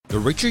The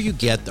richer you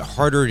get, the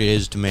harder it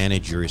is to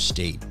manage your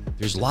estate.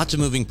 There's lots of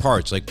moving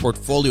parts like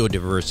portfolio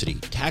diversity,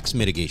 tax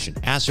mitigation,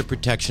 asset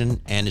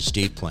protection, and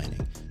estate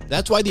planning.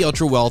 That's why the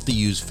ultra-wealthy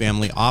use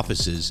family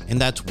offices,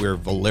 and that's where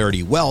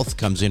Valerity Wealth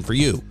comes in for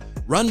you.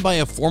 Run by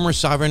a former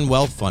sovereign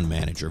wealth fund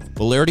manager,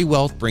 Valerity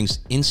Wealth brings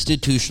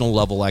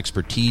institutional-level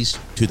expertise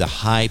to the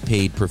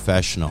high-paid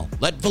professional.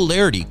 Let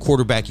Valerity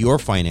quarterback your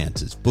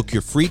finances. Book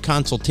your free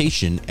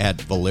consultation at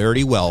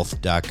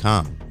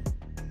valeritywealth.com.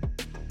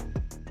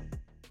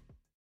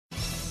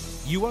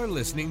 You are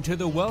listening to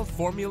the Wealth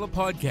Formula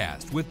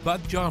Podcast with Buck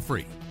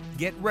Joffrey.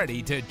 Get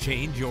ready to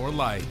change your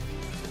life.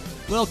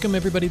 Welcome,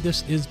 everybody.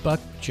 This is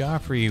Buck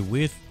Joffrey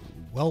with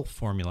Wealth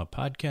Formula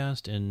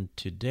Podcast, and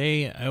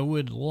today I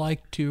would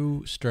like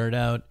to start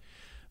out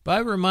by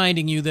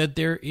reminding you that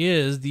there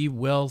is the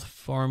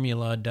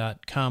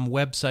wealthformula.com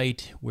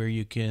website where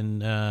you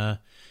can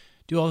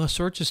do all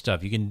sorts of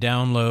stuff. You can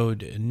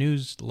download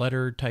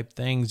newsletter type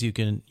things. You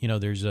can,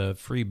 there's a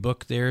free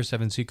book there,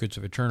 7 Secrets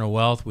of Eternal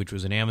Wealth, which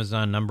was an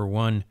Amazon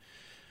 #1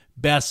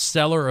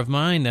 bestseller of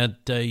mine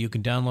that you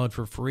can download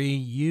for free.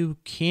 You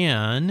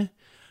can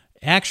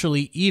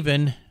actually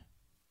even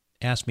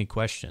ask me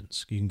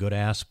questions. You can go to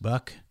Ask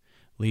Buck,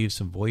 leave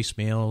some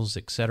voicemails,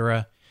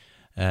 etc.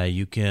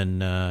 You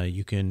can,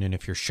 and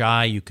if you're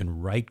shy, you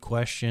can write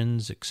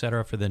questions,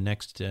 etc. for the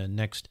next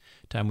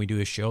time we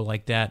do a show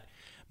like that.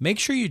 Make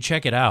sure you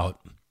check it out.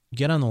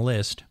 Get on the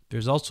list.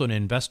 There's also an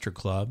investor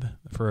club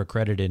for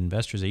accredited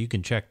investors that you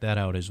can check that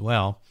out as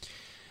well.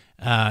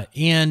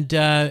 And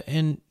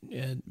when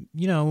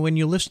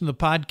you listen to the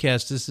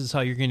podcast, this is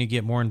how you're going to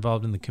get more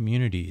involved in the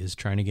community, is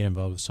trying to get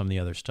involved with some of the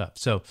other stuff.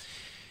 So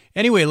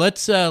anyway,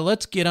 let's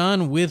get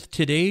on with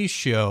today's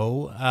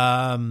show.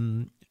 I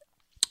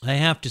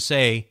have to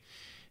say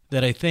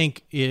that I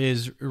think it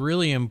is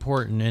really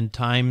important in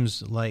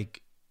times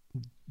like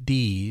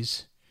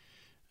these,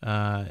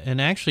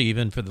 and actually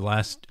even for the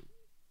last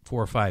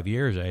 4 or 5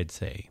 years, I'd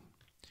say,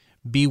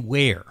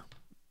 beware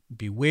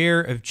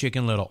of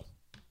Chicken Little.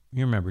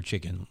 You remember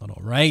Chicken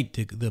Little, right?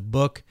 The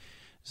book,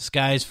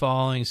 Sky's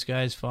Falling,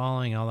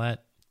 all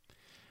that.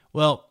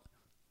 Well,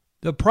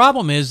 the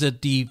problem is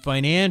that the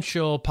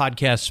financial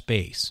podcast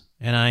space,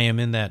 and I am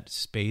in that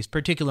space,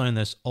 particularly in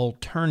this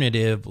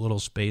alternative little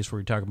space where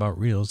we talk about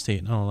real estate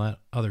and all that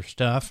other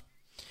stuff,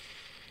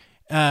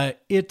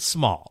 it's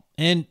small.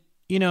 And,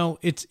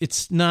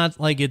 it's not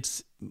like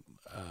it's,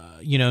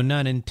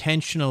 not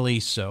intentionally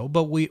so,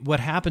 but what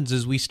happens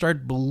is we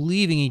start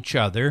believing each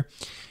other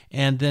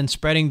and then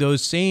spreading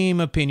those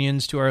same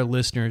opinions to our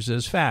listeners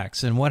as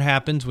facts. And what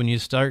happens when you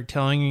start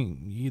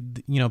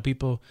telling,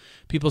 people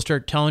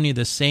start telling you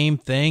the same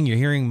thing, you're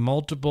hearing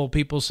multiple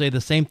people say the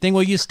same thing,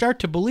 well, you start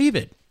to believe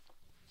it.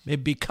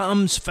 It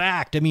becomes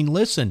fact. I mean,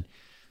 listen,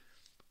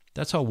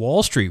 that's how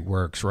Wall Street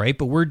works, right?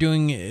 But we're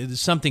doing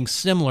something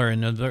similar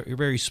in a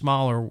very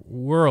smaller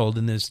world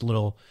in this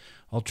little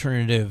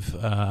alternative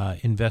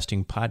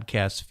investing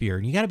podcast sphere.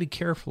 And you got to be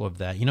careful of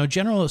that.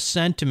 General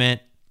sentiment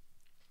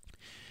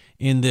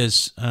in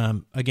this,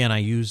 again, I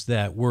use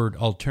that word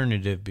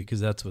alternative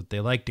because that's what they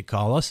like to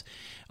call us.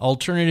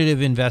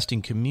 Alternative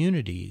investing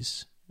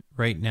communities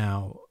right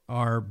now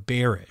are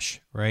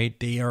bearish, right?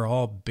 They are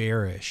all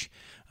bearish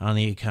on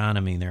the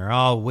economy. They're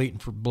all waiting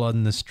for blood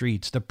in the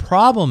streets. The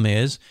problem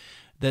is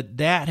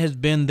that has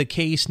been the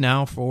case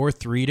now for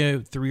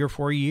 3 or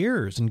 4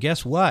 years. And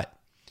guess what?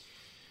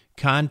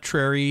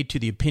 Contrary to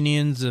the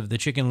opinions of the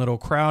Chicken Little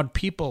crowd,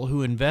 people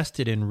who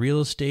invested in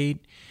real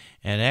estate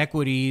and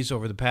equities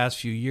over the past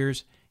few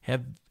years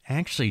have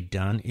actually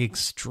done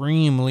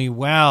extremely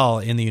well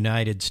in the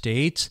United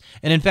States.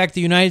 And in fact,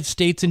 the United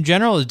States in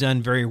general has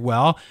done very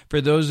well. For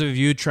those of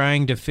you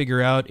trying to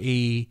figure out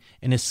an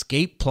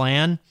escape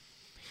plan,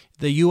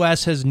 the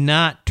U.S. has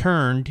not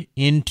turned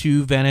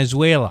into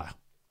Venezuela.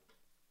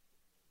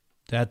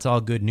 That's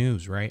all good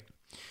news, right?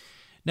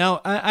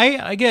 Now,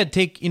 I got to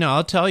take,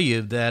 I'll tell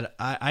you that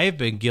I have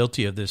been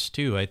guilty of this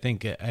too. I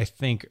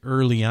think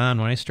early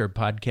on when I started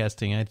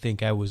podcasting, I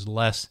think I was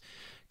less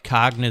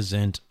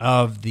cognizant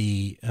of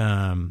the,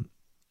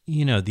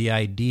 the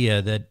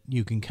idea that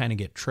you can kind of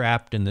get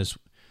trapped in this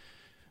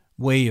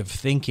way of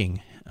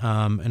thinking.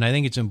 And I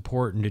think it's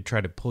important to try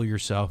to pull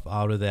yourself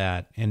out of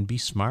that and be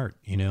smart,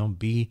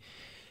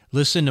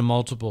 listen to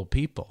multiple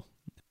people.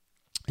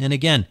 And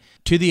again,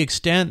 to the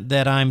extent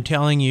that I'm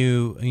telling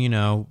you,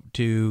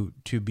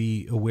 to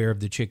be aware of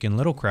the Chicken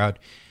Little crowd,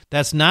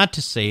 that's not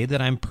to say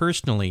that I'm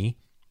personally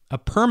a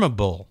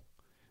permabull.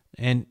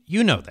 And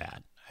you know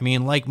that. I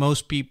mean, like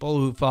most people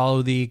who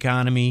follow the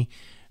economy,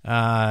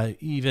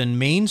 even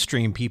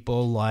mainstream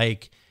people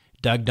like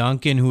Doug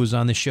Duncan, who was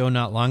on the show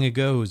not long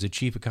ago, who was the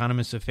chief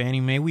economist of Fannie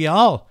Mae, we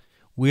all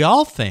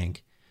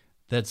think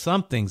that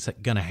something's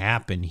going to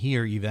happen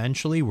here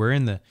eventually. We're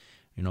in the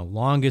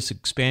longest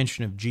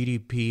expansion of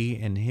GDP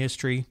in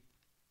history.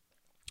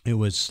 It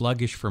was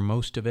sluggish for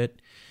most of it.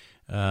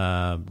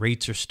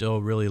 Rates are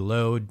still really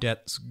low.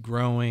 Debt's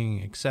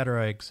growing, et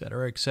cetera, et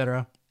cetera, et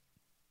cetera.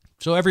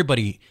 So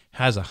everybody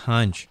has a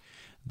hunch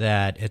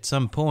that at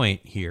some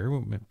point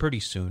here, pretty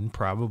soon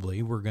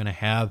probably, we're going to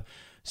have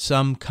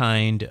some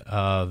kind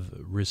of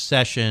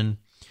recession,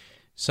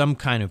 some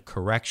kind of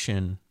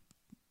correction.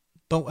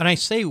 But when I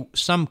say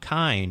some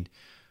kind,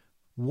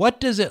 what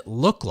does it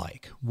look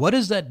like? What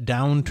does that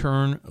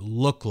downturn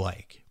look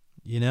like?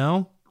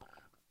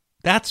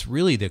 That's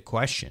really the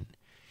question.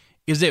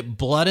 Is it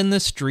blood in the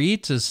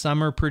streets, as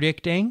some are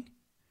predicting?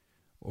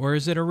 Or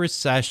is it a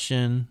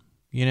recession?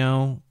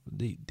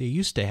 They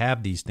used to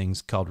have these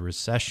things called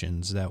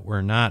recessions that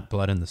were not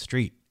blood in the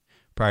street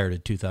prior to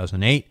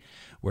 2008,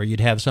 where you'd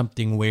have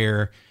something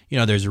where,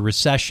 there's a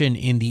recession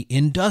in the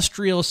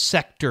industrial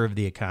sector of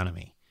the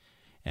economy.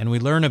 And we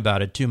learn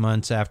about it 2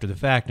 months after the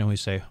fact, and we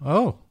say,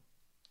 oh,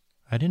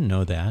 I didn't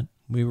know that.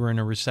 We were in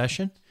a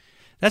recession.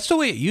 That's the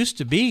way it used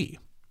to be,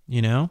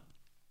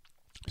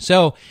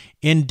 So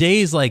in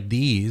days like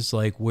these,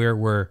 like where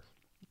we're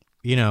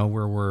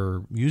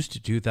used to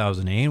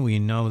 2008, we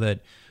know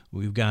that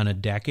we've gone a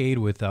decade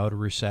without a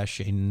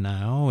recession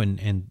now,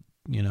 and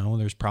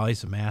there's probably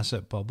some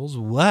asset bubbles.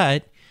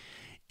 What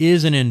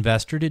is an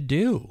investor to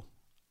do?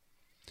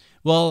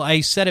 Well, I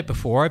said it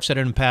before. I've said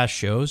it in past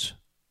shows.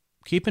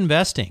 Keep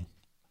investing.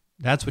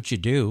 That's what you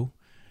do.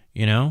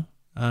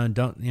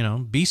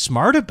 Don't be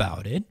smart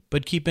about it,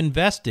 but keep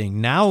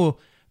investing. Now,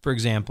 for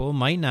example,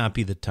 might not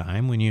be the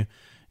time when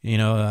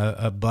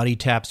a buddy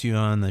taps you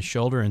on the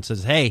shoulder and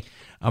says, hey,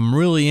 I'm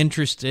really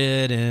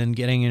interested in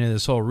getting into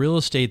this whole real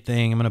estate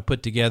thing. I'm going to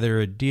put together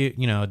a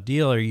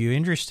deal. Are you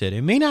interested?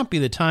 It may not be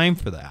the time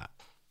for that.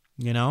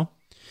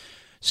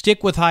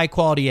 Stick with high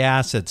quality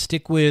assets.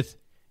 Stick with,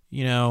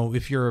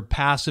 if you're a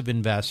passive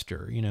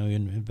investor,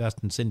 invest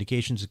in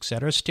syndications, et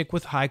cetera, stick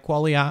with high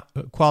quality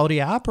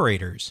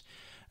operators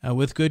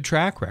with good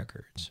track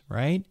records,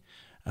 right?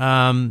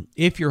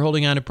 If you're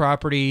holding on to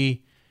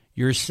property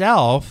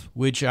yourself,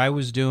 which I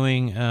was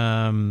doing,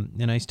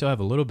 and I still have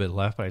a little bit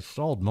left, but I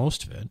sold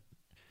most of it.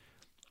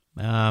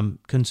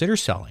 Consider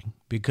selling,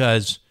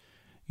 because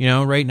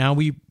right now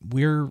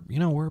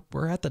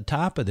we're at the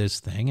top of this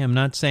thing. I'm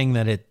not saying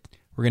that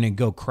we're going to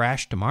go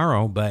crash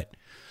tomorrow, but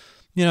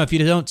if you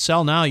don't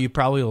sell now, you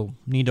probably will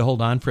need to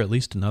hold on for at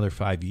least another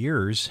 5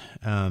 years,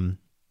 and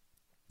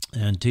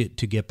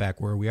to get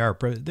back where we are.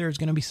 But there's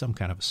going to be some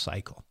kind of a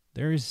cycle.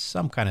 There is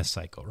some kind of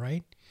cycle,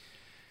 right?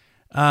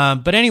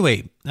 But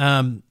anyway,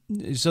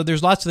 so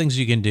there's lots of things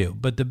you can do,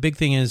 but the big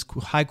thing is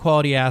high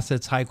quality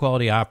assets, high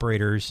quality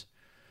operators.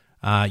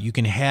 You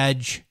can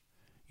hedge,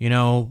 you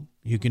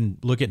can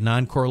look at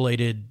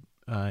non-correlated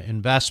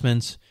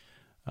investments.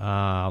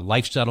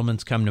 Life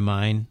settlements come to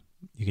mind.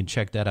 You can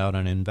check that out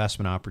on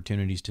Investment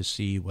Opportunities to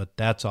see what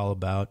that's all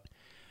about.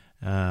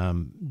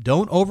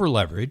 Don't over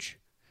leverage,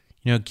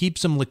 keep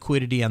some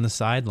liquidity on the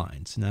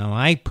sidelines. Now,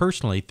 I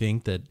personally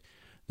think that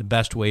the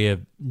best way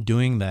of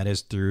doing that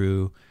is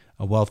through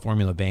a wealth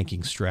formula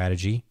banking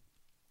strategy.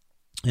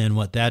 And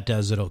what that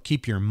does, it'll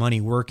keep your money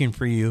working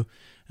for you,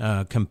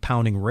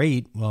 compounding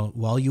rate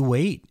while you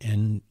wait.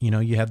 And,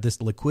 you have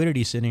this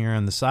liquidity sitting here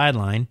on the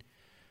sideline.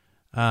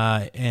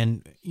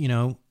 And,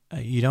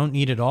 you don't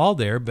need it all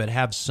there, but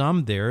have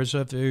some there. So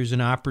if there's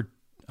an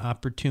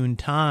opportune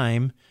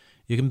time,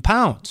 you can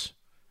pounce.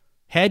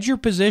 Hedge your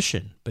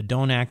position, but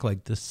don't act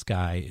like the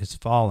sky is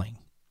falling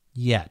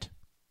yet.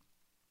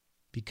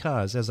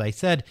 Because, as I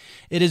said,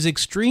 it is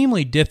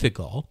extremely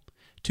difficult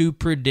to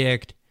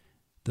predict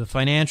the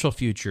financial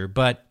future.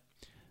 But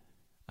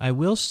I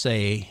will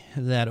say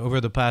that over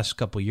the past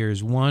couple of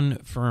years, one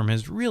firm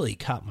has really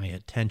caught my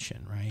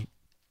attention, right?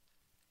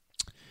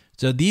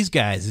 So these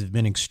guys have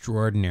been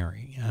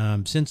extraordinary.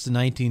 Since the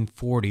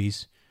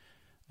 1940s,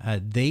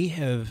 they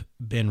have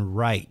been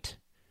right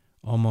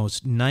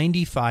almost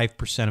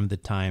 95% of the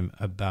time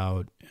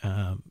about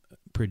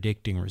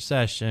predicting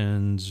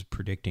recessions,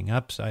 predicting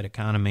upside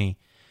economy.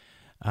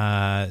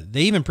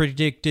 They even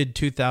predicted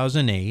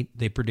 2008.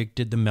 They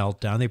predicted the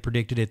meltdown. They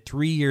predicted it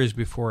 3 years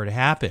before it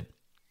happened.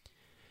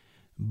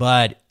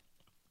 But,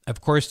 of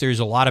course, there's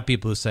a lot of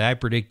people who say, I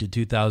predicted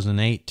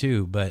 2008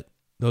 too, but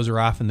those are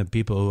often the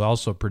people who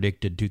also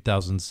predicted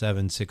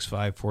 2007,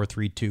 6-5, 4,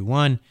 3, 2,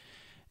 1,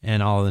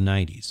 and all of the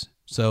 90s.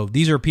 So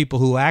these are people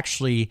who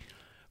actually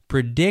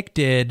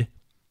predicted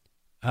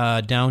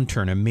a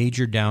downturn, a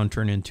major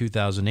downturn in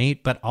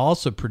 2008, but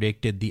also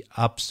predicted the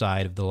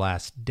upside of the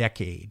last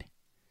decade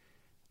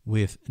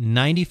with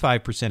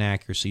 95%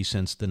 accuracy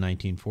since the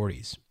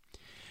 1940s.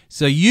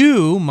 So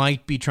you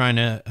might be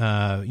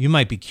you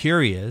might be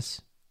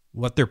curious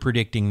what they're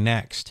predicting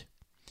next.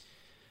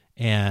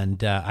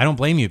 And I don't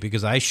blame you,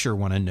 because I sure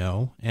want to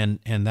know, and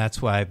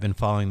that's why I've been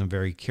following them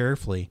very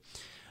carefully.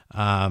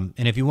 And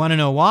if you want to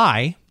know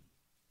why,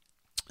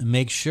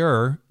 make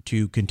sure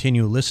to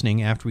continue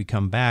listening. After we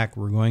come back,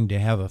 we're going to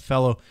have a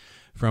fellow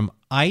from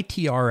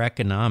ITR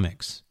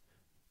Economics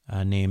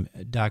named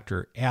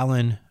Dr.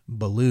 Alan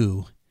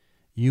Ballou.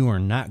 You are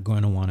not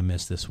going to want to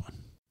miss this one.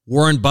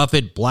 Warren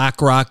Buffett,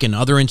 BlackRock, and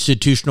other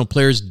institutional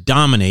players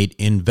dominate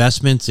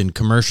investments in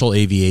commercial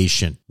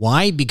aviation.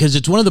 Why? Because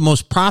it's one of the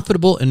most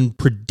profitable and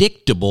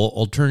predictable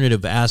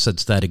alternative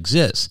assets that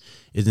exists,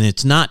 and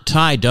it's not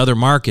tied to other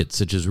markets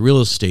such as real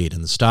estate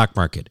and the stock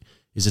market.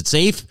 Is it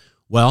safe?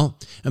 Well,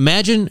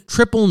 imagine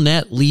triple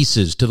net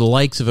leases to the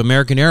likes of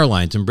American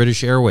Airlines and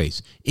British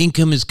Airways.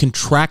 Income is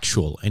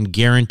contractual and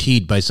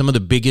guaranteed by some of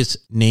the biggest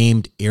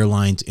named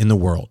airlines in the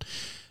world.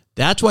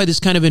 That's why this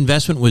kind of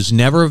investment was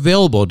never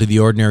available to the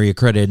ordinary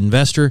accredited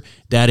investor.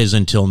 That is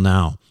until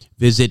now.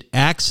 Visit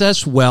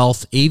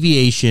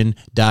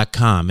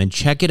accesswealthaviation.com and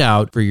check it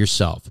out for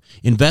yourself.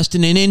 Invest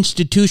in an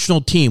institutional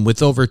team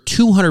with over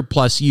 200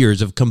 plus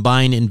years of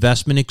combined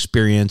investment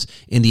experience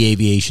in the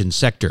aviation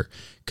sector.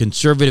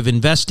 Conservative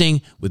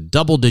investing with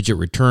double-digit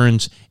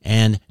returns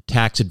and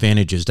tax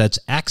advantages. That's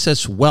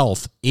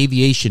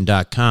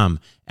accesswealthaviation.com.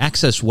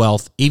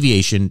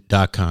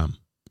 accesswealthaviation.com.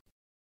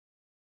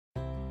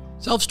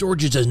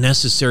 Self-storage is a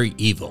necessary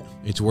evil.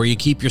 It's where you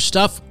keep your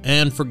stuff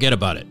and forget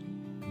about it.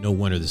 No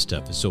wonder this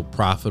stuff is so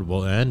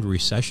profitable and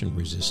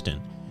recession-resistant.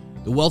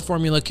 The Wealth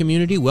Formula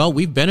community, well,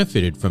 we've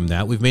benefited from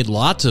that. We've made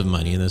lots of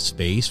money in this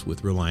space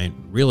with Reliant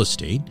Real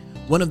Estate,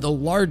 one of the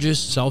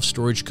largest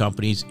self-storage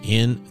companies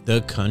in the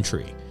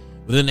country.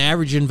 With an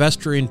average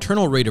investor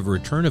internal rate of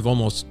return of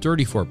almost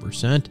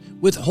 34%,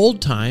 with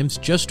hold times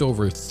just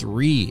over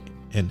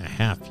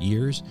 3.5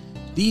 years,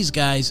 these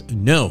guys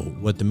know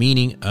what the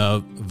meaning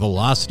of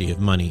velocity of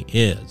money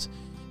is.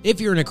 If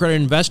you're an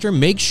accredited investor,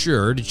 make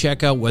sure to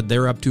check out what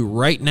they're up to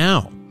right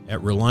now at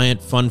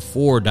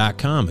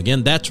ReliantFund4.com.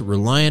 Again, that's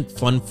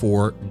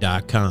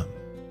ReliantFund4.com.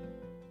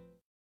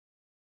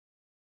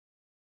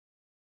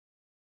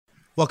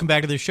 Welcome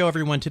back to the show,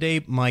 everyone.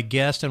 Today, my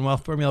guest on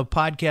Wealth Formula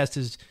Podcast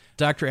is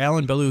Dr.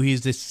 Alan Belew. He's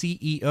the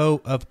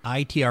CEO of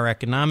ITR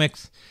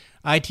Economics.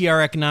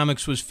 ITR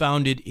Economics was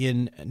founded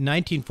in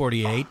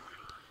 1948.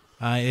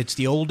 It's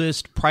the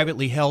oldest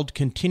privately held,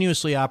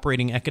 continuously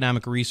operating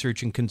economic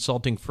research and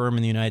consulting firm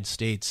in the United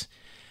States.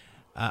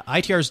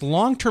 ITR's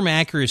long-term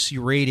accuracy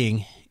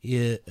rating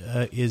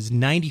is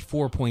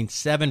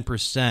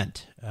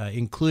 94.7%,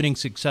 including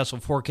successful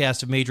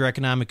forecasts of major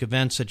economic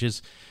events such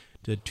as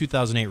the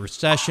 2008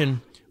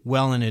 recession,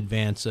 well in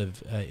advance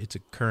of its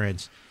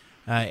occurrence.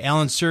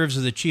 Alan serves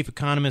as the chief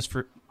economist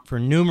for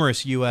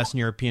numerous U.S. and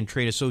European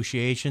trade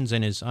associations,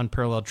 and his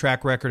unparalleled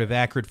track record of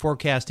accurate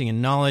forecasting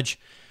and knowledge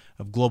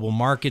of global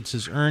markets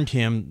has earned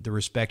him the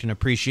respect and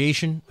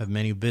appreciation of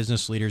many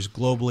business leaders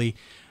globally.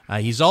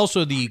 He's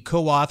also the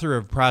co-author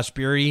of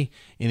Prosperity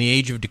in the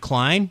Age of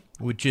Decline,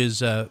 which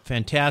is a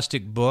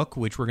fantastic book,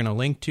 which we're going to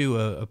link to,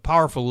 a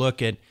powerful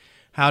look at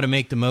how to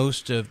make the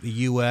most of the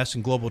U.S.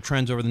 and global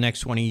trends over the next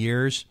 20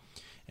 years,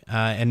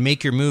 and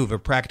Make Your Move, a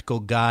practical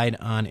guide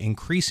on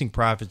increasing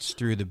profits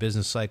through the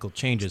business cycle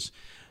changes.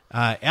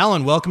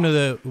 Alan, welcome to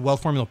the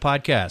Wealth Formula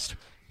Podcast.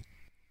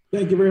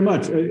 Thank you very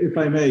much. If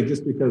I may,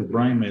 just because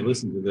Brian may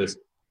listen to this,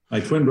 my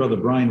twin brother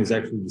Brian is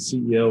actually the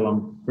CEO.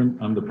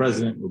 I'm the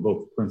president. We're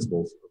both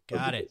principals.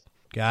 Got it.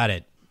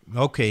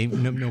 Okay,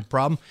 no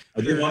problem.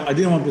 I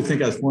didn't want to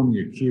think I was forming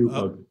your coup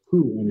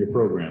on your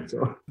program.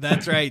 So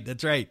That's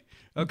right.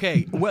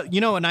 Okay. Well,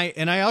 and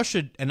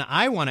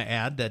I want to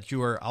add that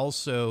you are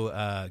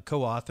also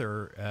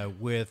co-author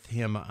with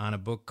him on a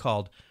book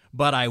called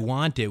But I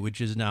Want It,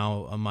 which is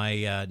now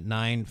my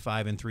 9,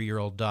 5, and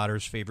 3-year-old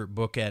daughter's favorite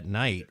book at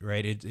night,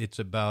 right? It's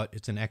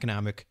an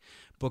economic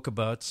book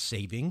about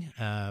saving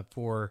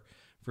for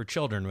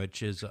children,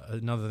 which is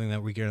another thing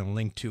that we're going to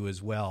link to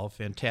as well.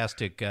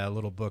 Fantastic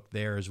little book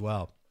there as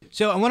well.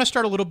 So I want to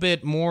start a little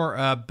bit more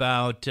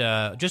about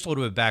just a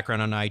little bit of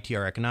background on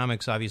ITR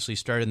Economics. Obviously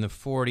started in the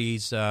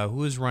 40s. Who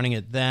was running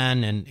it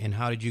then, and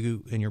how did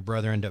you and your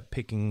brother end up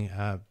picking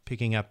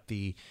up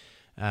the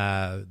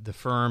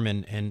firm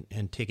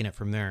and taking it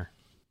from there?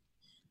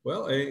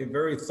 Well, a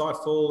very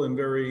thoughtful and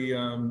very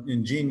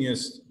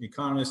ingenious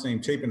economist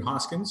named Chapin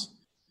Hoskins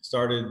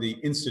started the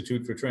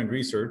Institute for Trend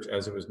Research,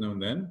 as it was known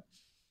then.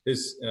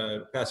 His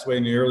passed away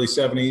in the early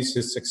 70s.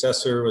 His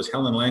successor was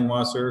Helen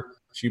Langwasser.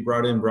 She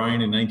brought in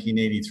Brian in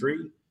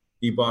 1983.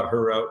 He bought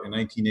her out in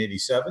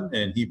 1987,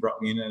 and he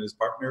brought me in as his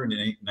partner in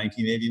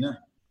 1989.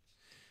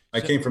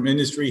 I came from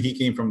industry. He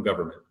came from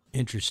government.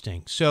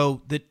 Interesting.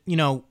 So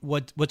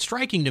what's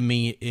striking to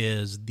me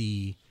is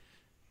the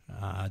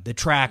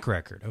track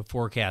record of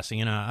forecasting,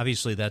 and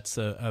obviously that's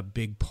a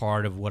big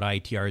part of what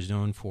ITR is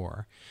known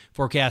for,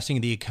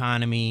 forecasting the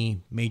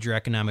economy, major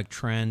economic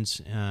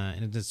trends,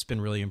 and it's been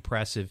really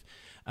impressive.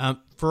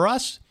 For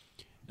us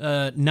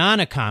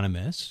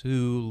non-economists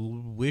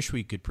who wish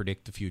we could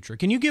predict the future,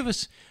 can you give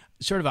us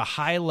sort of a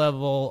high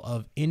level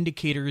of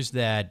indicators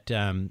that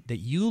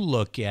you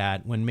look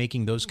at when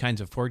making those kinds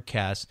of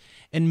forecasts,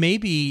 and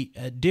maybe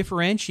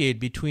differentiate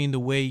between the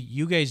way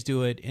you guys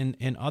do it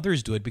and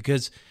others do it?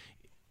 Because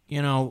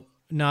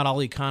not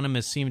all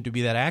economists seem to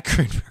be that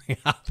accurate very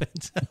often.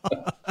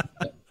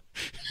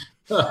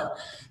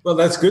 Well,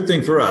 that's a good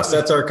thing for us.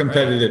 That's our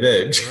competitive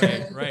edge.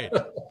 Right.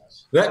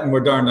 That, and we're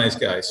darn nice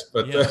guys.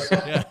 But yeah.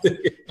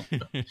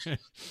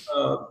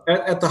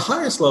 At the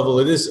highest level,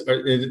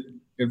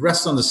 it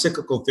rests on the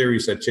cyclical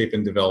theories that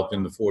Chapin developed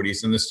in the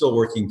 40s, and they're still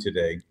working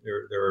today.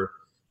 There are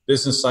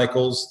business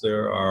cycles,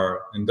 there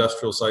are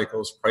industrial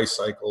cycles, price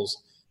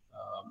cycles,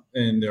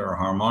 and there are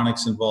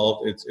harmonics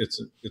involved.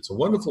 It's a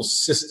wonderful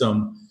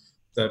system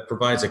that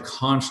provides a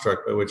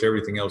construct by which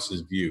everything else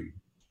is viewed.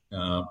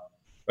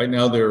 Right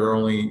now, there are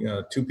only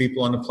 2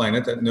 people on the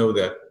planet that know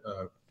that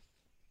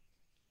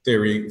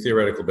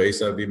theoretical base.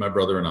 That would be my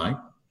brother and I.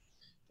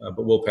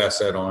 But we'll pass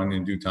that on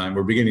in due time.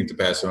 We're beginning to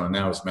pass it on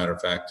now, as a matter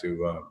of fact,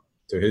 to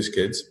his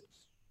kids,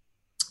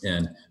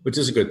 and which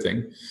is a good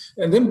thing.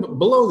 And then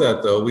below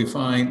that, though, we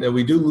find that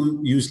we do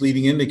use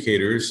leading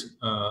indicators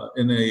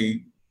in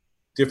a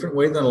different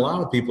way than a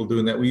lot of people do,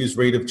 in that we use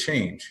rate of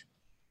change,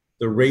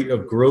 the rate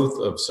of growth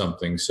of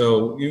something.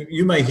 So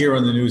you might hear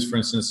on the news, for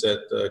instance,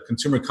 that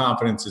consumer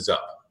confidence is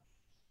up.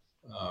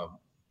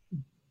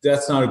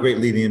 That's not a great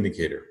leading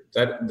indicator.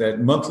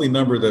 That monthly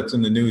number that's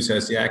in the news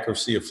has the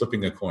accuracy of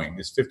flipping a coin.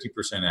 It's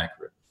 50%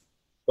 accurate.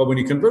 But when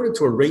you convert it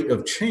to a rate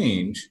of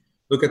change,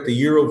 look at the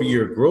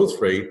year-over-year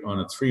growth rate on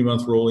a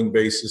 3-month rolling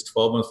basis,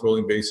 12-month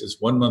rolling basis,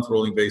 1-month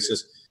rolling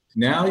basis.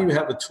 Now you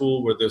have a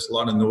tool where there's a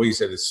lot of noise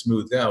that is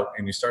smoothed out,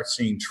 and you start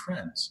seeing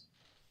trends.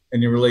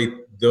 And you relate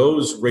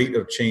those rate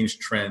of change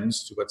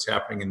trends to what's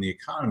happening in the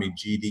economy,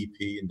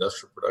 GDP,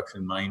 industrial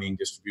production, mining,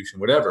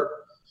 distribution, whatever.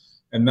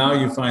 And now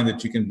you find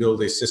that you can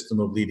build a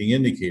system of leading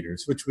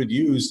indicators, which would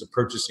use the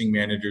Purchasing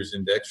Managers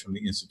Index from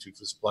the Institute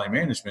for Supply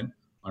Management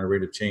on a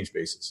rate of change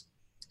basis.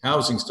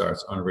 Housing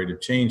starts on a rate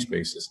of change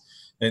basis.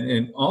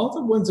 And all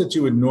the ones that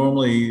you would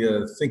normally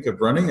think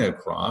of running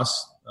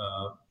across,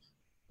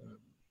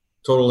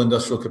 total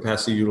industrial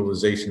capacity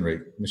utilization rate,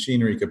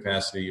 machinery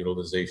capacity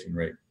utilization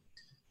rate,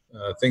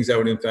 things that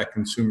would impact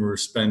consumer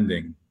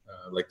spending,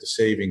 like the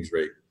savings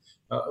rate.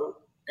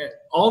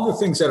 All the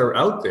things that are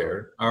out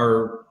there,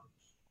 our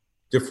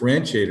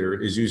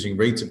differentiator is using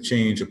rates of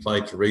change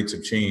applied to rates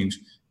of change,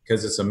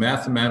 because it's a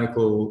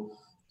mathematical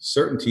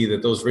certainty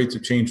that those rates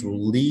of change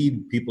will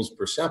lead people's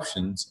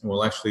perceptions and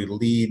will actually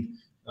lead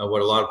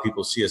what a lot of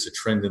people see as a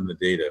trend in the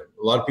data.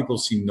 A lot of people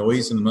see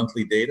noise in the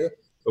monthly data,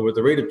 but with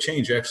the rate of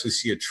change, you actually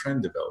see a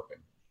trend developing.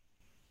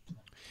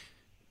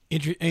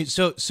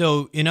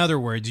 So in other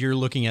words, you're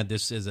looking at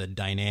this as a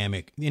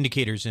dynamic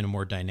indicators in a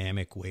more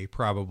dynamic way,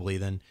 probably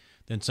than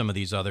some of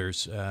these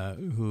others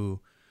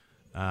who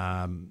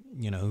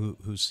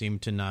seem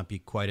to not be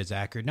quite as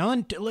accurate. Now,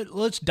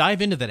 let's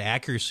dive into that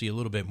accuracy a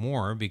little bit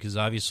more, because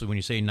obviously when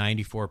you say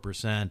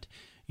 94%,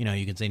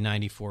 you can say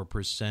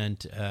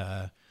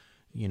 94%,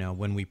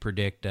 when we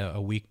predict a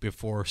week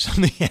before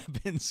something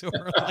happens,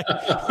 or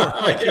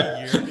like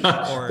a year.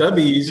 Or, that'd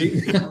be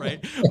easy. Right.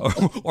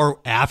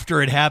 Or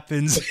after it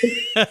happens.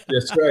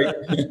 That's right.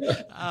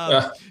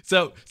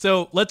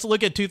 So let's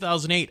look at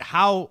 2008.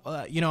 How,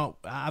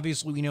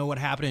 obviously we know what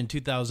happened in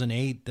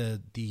 2008,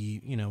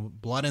 the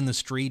blood in the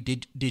street.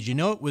 Did you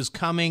know it was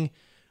coming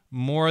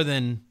more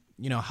than,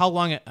 how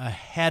long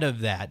ahead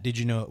of that did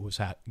you know it was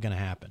going to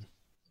happen?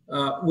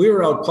 We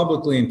were out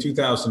publicly in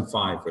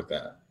 2005 with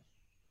that.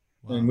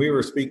 Wow. And we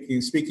were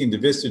speaking to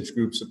Vistage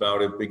groups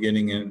about it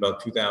beginning in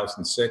about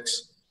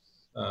 2006,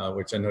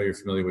 which I know you're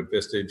familiar with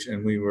Vistage.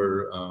 And we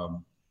were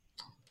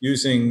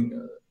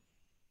using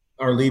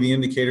our leading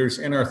indicators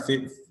and our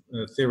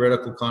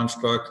theoretical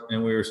construct,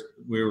 and we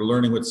were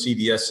learning what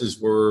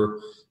CDSs were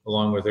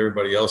along with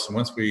everybody else. And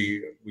once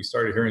we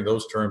started hearing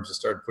those terms and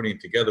started putting it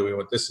together, we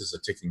went, this is a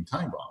ticking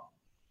time bomb.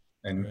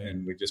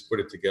 And we just put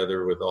it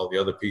together with all the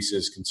other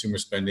pieces: consumer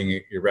spending,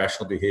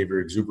 irrational behavior,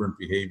 exuberant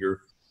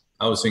behavior,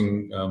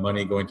 housing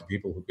money going to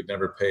people who could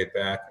never pay it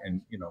back.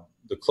 And,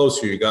 the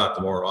closer you got,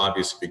 the more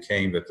obvious it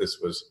became that this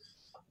was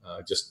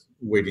just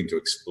waiting to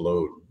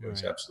explode. It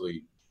was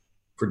absolutely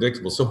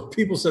predictable. So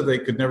people said they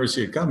could never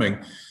see it coming.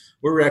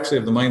 We were actually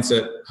of the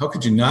mindset, how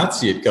could you not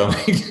see it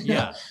coming?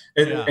 Yeah.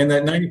 And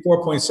that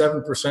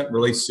 94.7%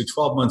 relates to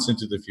 12 months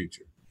into the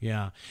future.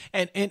 Yeah.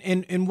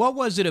 And what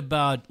was it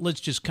about, let's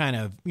just kind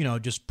of,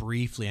 just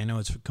briefly, I know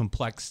it's a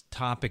complex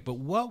topic, but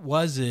what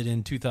was it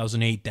in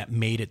 2008 that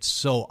made it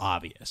so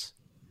obvious?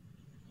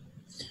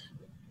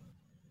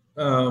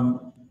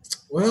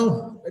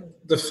 Well,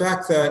 the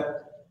fact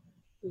that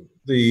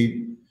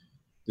the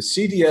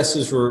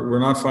CDSs were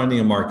not finding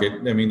a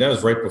market. I mean, that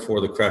was right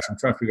before the crash. I'm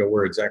trying to figure out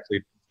where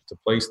exactly to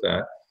place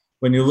that.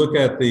 When you look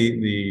at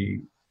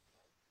the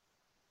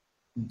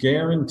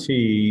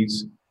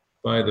guarantees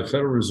by the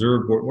Federal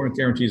Reserve Board, weren't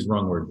guarantees,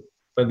 wrong word,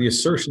 by the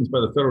assertions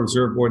by the Federal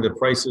Reserve Board that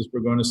prices were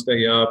going to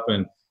stay up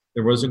and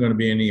there wasn't going to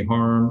be any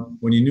harm,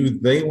 when you knew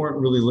they weren't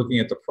really looking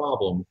at the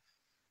problem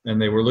and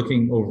they were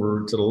looking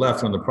over to the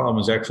left when the problem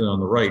is actually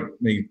on the right,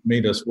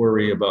 made us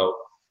worry about,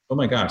 oh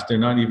my gosh, they're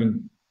not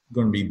even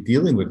going to be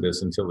dealing with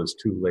this until it's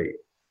too late.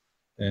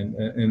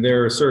 And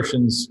their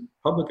assertions,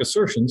 public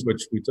assertions,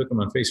 which we took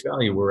them on face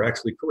value, were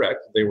actually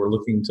correct. They were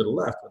looking to the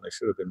left when they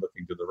should have been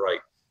looking to the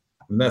right.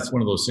 And that's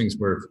one of those things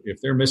where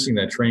if they're missing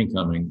that train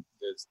coming,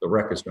 the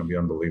wreck is going to be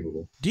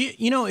unbelievable.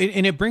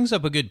 And it brings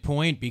up a good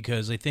point,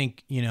 because I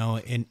think,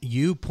 and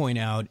you point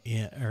out,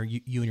 or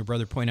you and your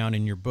brother point out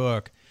in your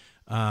book,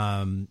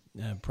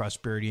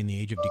 Prosperity in the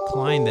Age of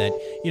Decline, that,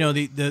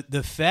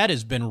 the Fed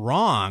has been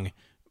wrong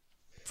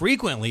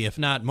frequently, if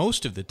not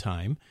most of the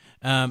time.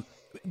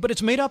 But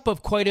it's made up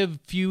of quite a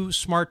few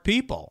smart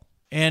people.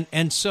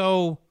 And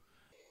so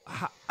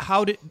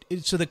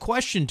so the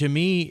question to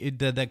me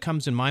that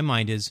comes in my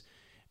mind is,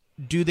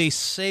 do they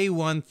say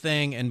one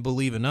thing and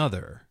believe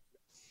another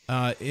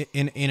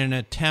in an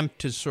attempt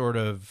to sort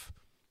of,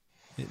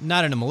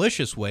 not in a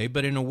malicious way,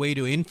 but in a way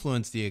to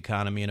influence the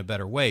economy in a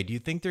better way? Do you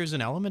think there's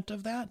an element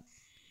of that?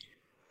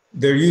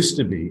 There used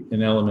to be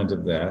an element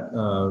of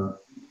that.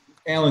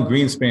 Alan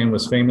Greenspan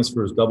was famous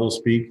for his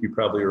doublespeak. You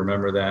probably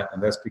remember that.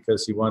 And that's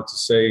because he wanted to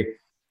say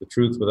the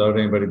truth without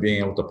anybody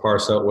being able to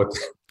parse out what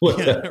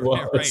that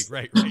was.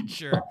 Right.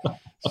 Sure.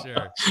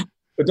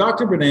 But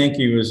Dr.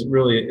 Bernanke was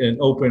really an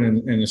open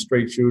and a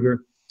straight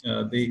shooter.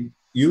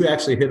 You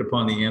actually hit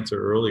upon the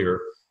answer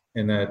earlier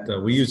in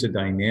that we use a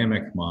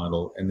dynamic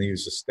model and they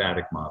use a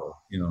static model.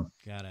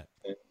 Got it.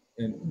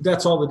 And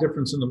that's all the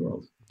difference in the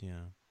world.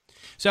 Yeah.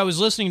 So I was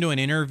listening to an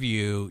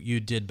interview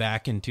you did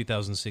back in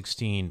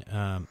 2016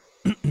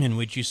 in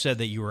which you said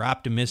that you were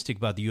optimistic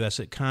about the U.S.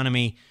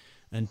 economy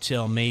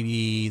until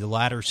maybe the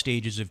latter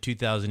stages of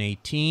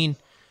 2018,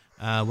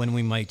 when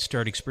we might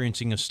start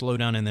experiencing a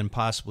slowdown and then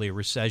possibly a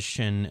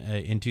recession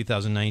in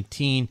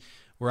 2019.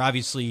 We're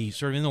obviously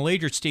sort of in the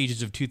later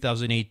stages of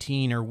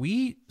 2018. Are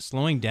we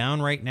slowing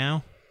down right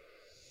now?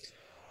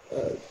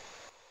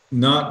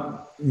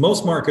 Not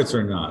most markets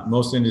are not,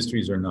 most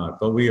industries are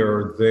not, but we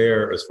are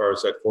there as far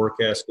as that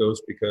forecast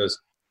goes, because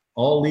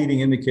all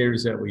leading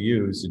indicators that we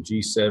use, the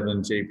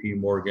G7, JP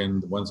Morgan,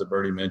 the ones I've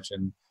already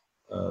mentioned,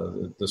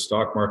 the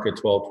stock market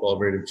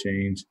 12 rate of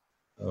change,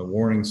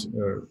 warnings,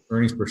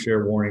 earnings per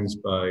share warnings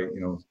by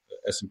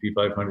S&P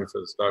 500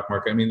 for the stock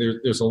market. I mean,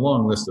 there's a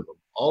long list of them.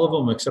 All of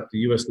them except the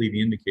U.S.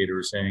 leading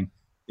indicator is saying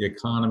the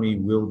economy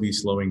will be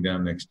slowing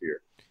down next year.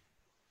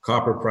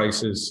 Copper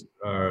prices,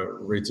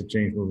 rates of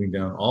change moving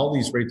down. All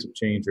these rates of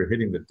change are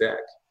hitting the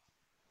deck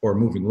or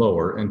moving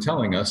lower and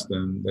telling us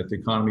then that the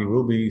economy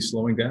will be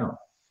slowing down.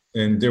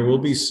 And there will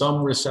be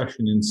some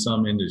recession in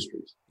some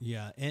industries.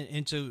 Yeah,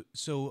 and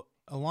so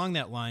along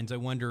that lines, I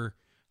wonder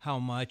how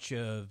much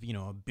of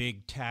a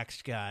big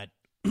tax cut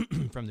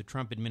from the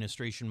Trump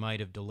administration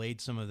might have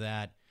delayed some of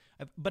that.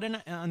 But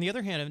on the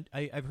other hand,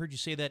 I've heard you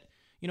say that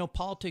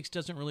politics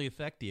doesn't really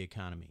affect the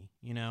economy.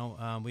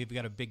 We've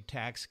got a big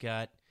tax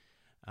cut.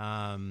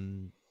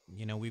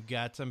 We've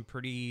got some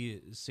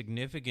pretty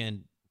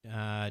significant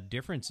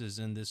differences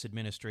in this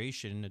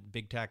administration. A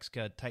big tax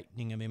cut,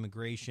 tightening of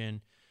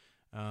immigration.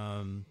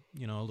 A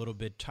little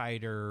bit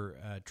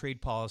tighter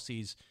trade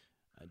policies.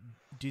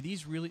 Do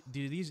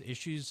these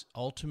issues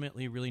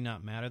ultimately really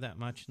not matter that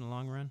much in the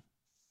long run?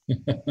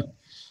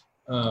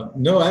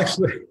 No,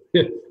 actually,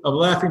 I'm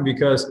laughing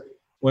because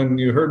when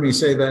you heard me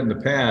say that in the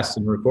past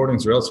in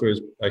recordings or elsewhere,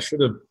 I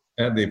should have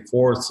had the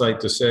foresight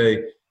to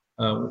say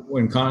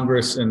when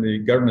Congress and the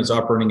government is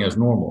operating as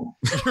normal.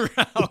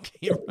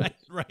 Okay,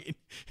 right.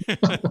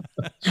 I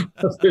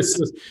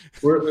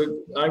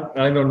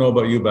don't know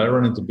about you, but I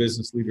run into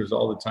business leaders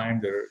all the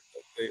time.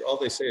 All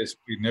they say is,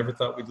 "We never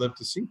thought we'd live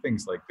to see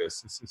things like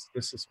this."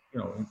 This is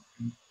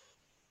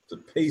the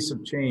pace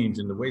of change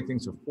and the way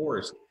things are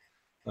forced,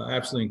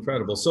 absolutely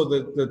incredible. So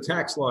the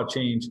tax law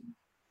change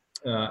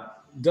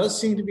does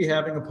seem to be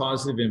having a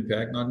positive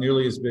impact, not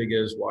nearly as big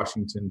as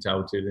Washington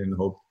touted and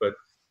hoped,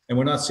 and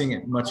we're not seeing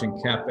it much in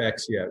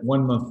CapEx yet.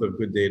 1 month of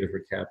good data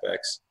for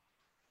CapEx.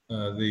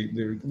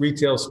 The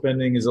retail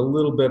spending is a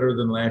little better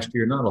than last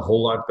year, not a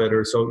whole lot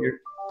better. So you're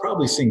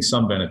probably seeing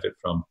some benefit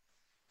from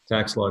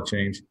tax law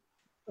change.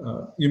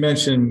 You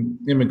mentioned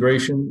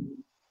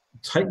immigration.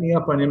 Tightening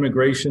up on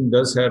immigration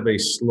does have a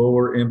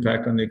slower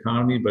impact on the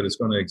economy, but it's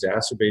going to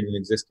exacerbate an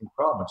existing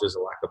problem, which is a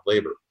lack of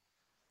labor.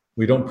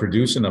 We don't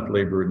produce enough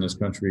labor in this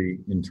country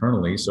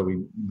internally, so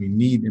we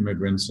need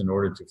immigrants in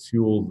order to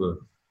fuel the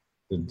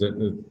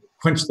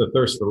quench the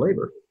thirst for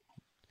labor.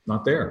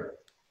 Not there.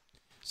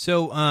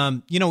 So,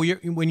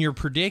 when you're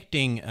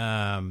predicting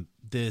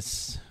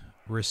this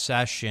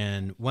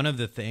recession, one of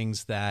the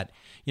things that,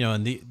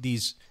 and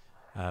these,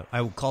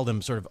 I would call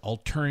them sort of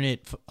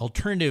alternative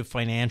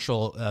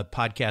financial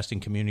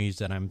podcasting communities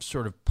that I'm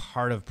sort of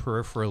part of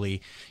peripherally,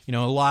 a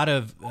lot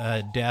of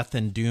death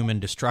and doom and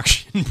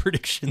destruction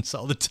predictions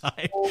all the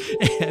time.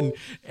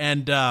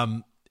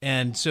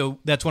 And so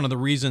that's one of the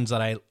reasons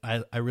that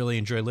I really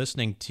enjoy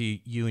listening to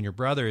you and your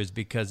brother, is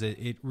because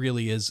it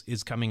really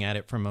is coming at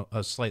it from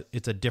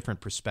it's a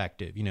different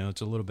perspective.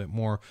 It's a little bit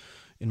more,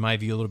 in my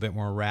view, a little bit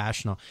more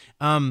rational.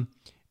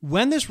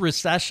 When this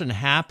recession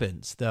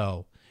happens,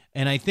 though,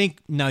 and I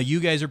think now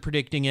you guys are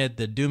predicting it,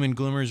 the doom and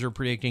gloomers are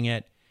predicting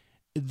it,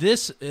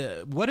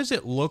 what does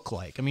it look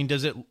like? I mean,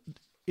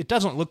 it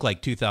doesn't look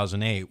like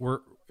 2008.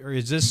 Or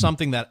is this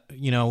something that,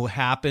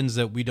 happens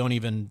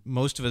that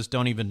most of us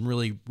don't even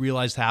really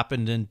realize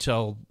happened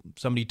until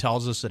somebody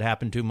tells us it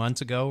happened 2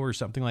 months ago or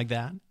something like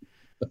that?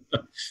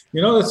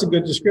 That's a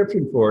good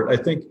description for it.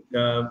 I think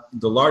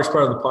the large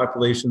part of the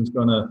population is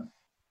going to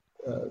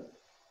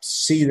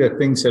see that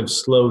things have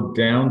slowed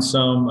down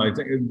some. I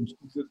think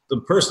the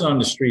person on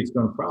the street is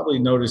going to probably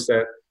notice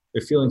that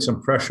they're feeling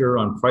some pressure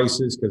on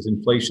prices because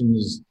inflation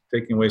is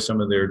taking away some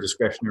of their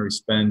discretionary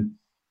spend.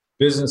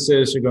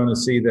 Businesses are going to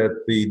see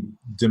that the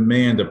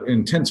demand of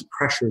intense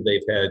pressure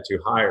they've had to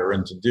hire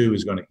and to do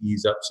is going to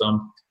ease up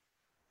some.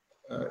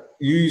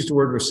 You used the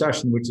word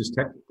recession, which is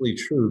technically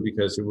true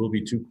because there will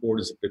be 2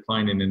 quarters of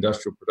decline in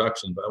industrial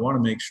production. But I want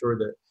to make sure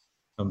that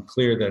I'm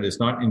clear that it's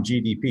not in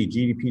GDP.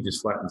 GDP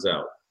just flattens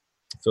out.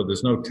 So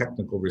there's no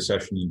technical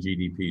recession in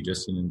GDP,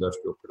 just in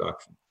industrial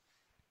production.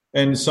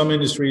 And some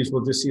industries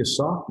will just see a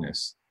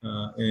softness.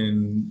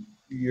 And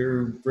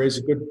you raise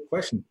a good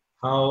question.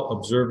 How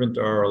observant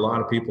are a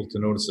lot of people to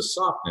notice a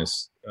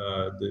softness,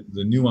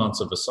 the nuance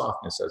of a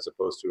softness as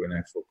opposed to an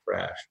actual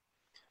crash?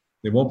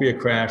 There won't be a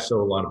crash, so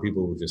a lot of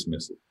people will just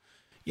miss it.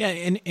 Yeah,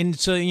 and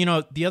so,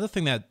 the other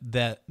thing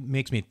that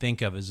makes me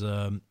think of is,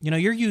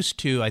 you're used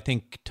to, I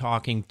think,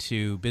 talking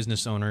to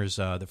business owners.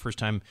 The first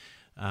time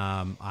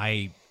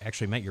I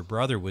actually met your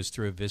brother was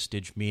through a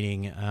Vistage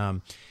meeting.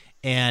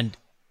 And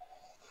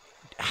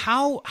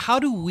how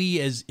do we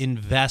as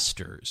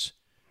investors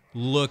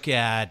look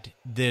at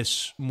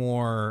this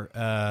more,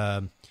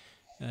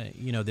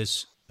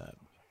 this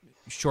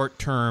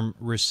short-term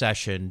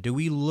recession? Do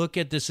we look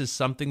at this as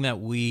something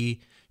that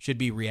we should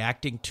be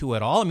reacting to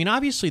at all? I mean,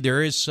 obviously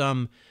there is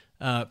some,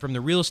 from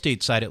the real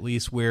estate side at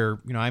least, where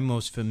I'm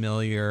most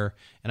familiar,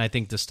 and I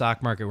think the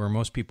stock market, where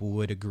most people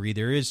would agree,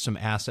 there is some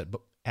asset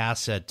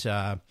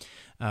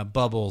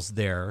bubbles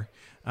there.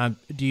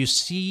 Do you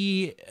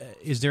see?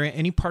 Is there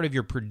any part of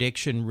your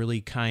prediction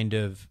really kind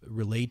of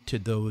relate to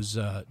those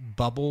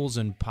bubbles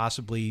and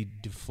possibly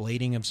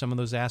deflating of some of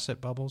those asset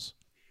bubbles?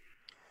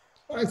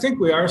 I think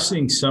we are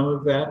seeing some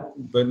of that,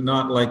 but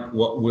not like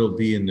what will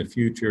be in the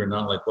future,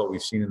 not like what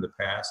we've seen in the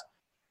past.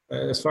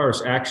 As far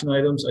as action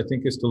items, I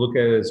think is to look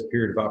at it as a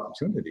period of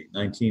opportunity.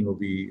 19 will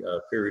be a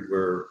period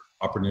where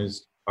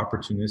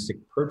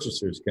opportunistic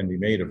purchasers can be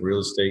made of real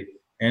estate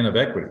and of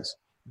equities.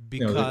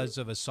 Because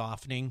of a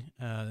softening?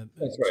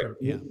 That's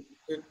right.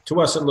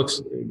 To us, it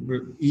looks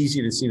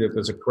easy to see that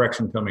there's a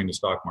correction coming in the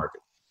stock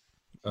market.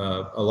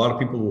 A lot of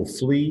people will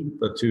flee,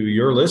 but to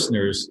your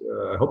listeners,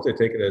 I hope they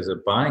take it as a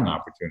buying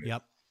opportunity.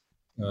 Yep.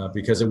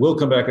 Because it will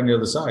come back on the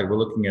other side. We're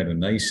looking at a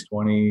nice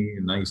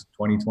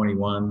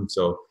 2021.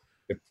 So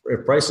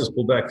if prices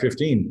pull back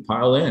 15,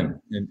 pile in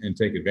and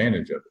take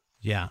advantage of it.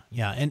 Yeah.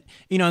 And,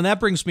 and that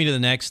brings me to the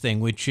next thing,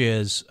 which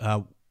is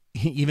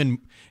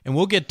and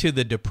we'll get to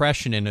the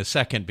depression in a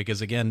second,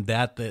 because again,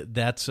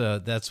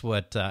 that's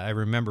what I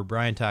remember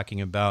Brian talking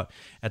about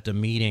at the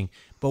meeting.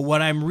 But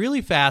what I'm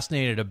really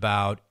fascinated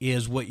about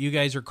is what you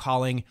guys are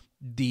calling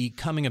the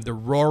coming of the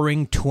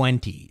Roaring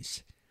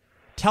 '20s.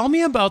 Tell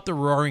me about the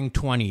Roaring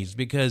 '20s,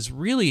 because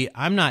really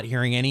I'm not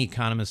hearing any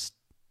economists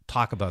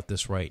talk about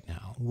this right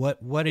now.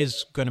 What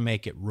is going to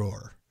make it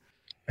roar?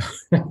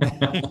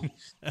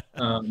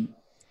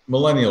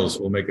 Millennials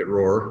will make it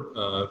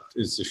roar,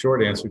 is the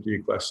short answer to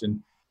your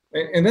question.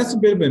 And that's a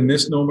bit of a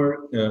misnomer.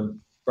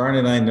 Brian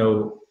and I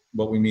know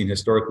what we mean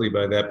historically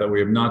by that, but we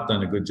have not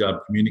done a good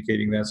job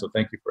communicating that, so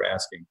thank you for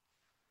asking.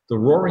 The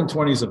Roaring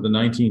 '20s of the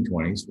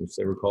 1920s, which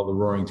they were called the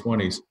Roaring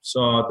 '20s,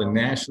 saw the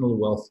national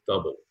wealth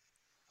double.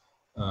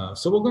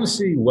 So we're going to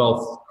see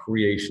wealth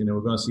creation, and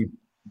we're going to see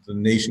the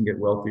nation get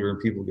wealthier and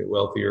people get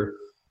wealthier.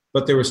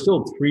 But there were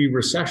still 3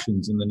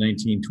 recessions in the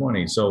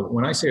 1920s. So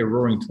when I say a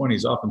Roaring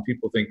 '20s, often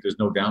people think there's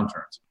no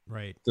downturns.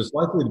 Right. There's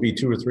likely to be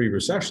 2 or 3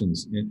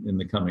 recessions in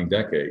the coming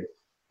decade.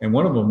 And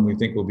one of them we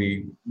think will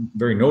be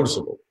very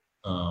noticeable.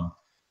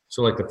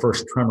 So like the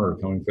first tremor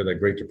coming for that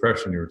Great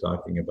Depression you were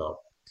talking about.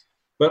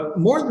 But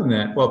more than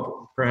that,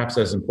 well, perhaps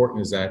as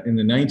important as that, in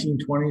the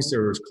 1920s,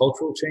 there was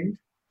cultural change.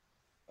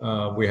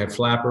 We had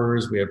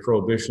flappers, we had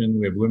prohibition,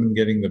 we had women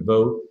getting the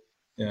vote.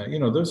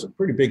 Those are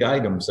pretty big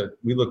items that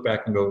we look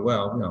back and go,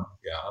 well,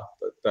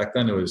 but back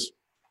then it was,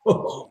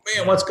 oh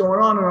man, what's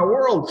going on in our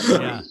world?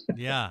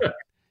 Yeah.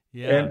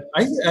 And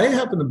I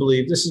happen to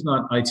believe, this is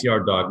not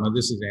ITR dogma,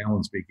 this is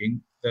Alan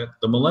speaking, that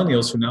the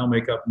millennials who now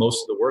make up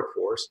most of the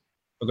workforce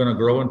are going to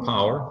grow in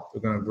power,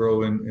 they're going to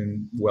grow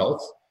in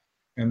wealth,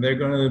 and they're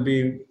going to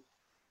be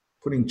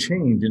putting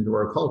change into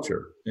our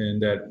culture.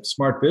 And that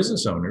smart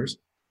business owners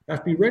have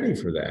to be ready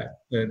for that.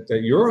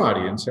 That your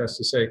audience has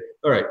to say,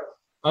 all right,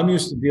 I'm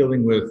used to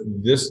dealing with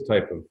this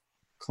type of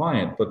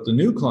client, but the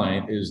new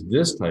client is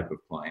this type of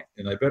client,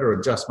 and I better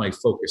adjust my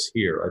focus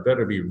here. I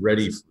better be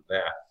ready for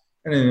that.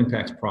 And it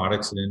impacts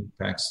products, it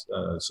impacts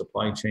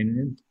supply chain,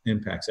 and it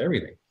impacts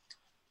everything.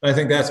 I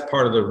think that's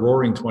part of the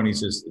Roaring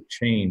 '20s, is the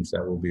change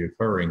that will be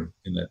occurring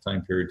in that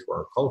time period to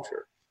our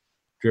culture,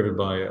 driven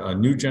by a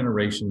new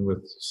generation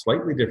with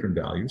slightly different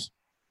values,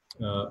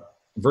 a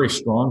very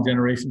strong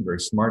generation, very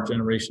smart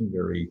generation,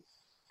 very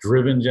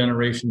driven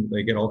generation.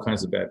 They get all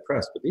kinds of bad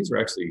press, but these are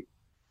actually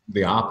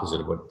the opposite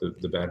of what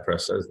the bad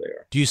press says they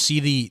are. Do you see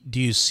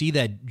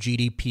that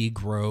GDP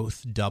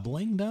growth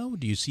doubling though?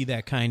 Do you see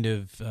that kind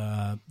of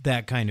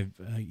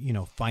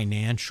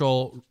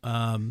financial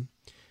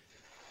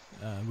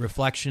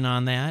reflection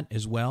on that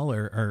as well,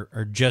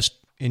 or just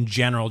in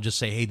general, just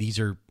say, hey,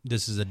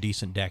 this is a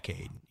decent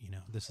decade.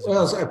 It's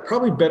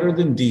probably better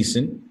than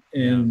decent,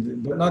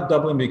 but not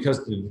doubling,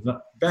 because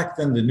back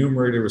then the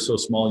numerator was so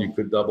small you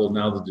could double.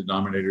 Now the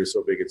denominator is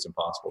so big it's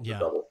impossible to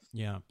double.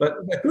 Yeah. But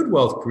good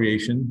wealth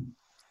creation,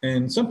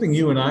 and something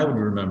you and I would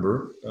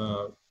remember,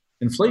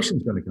 inflation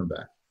is going to come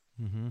back.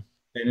 Mm-hmm.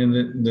 And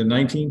in the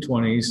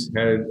 1920s,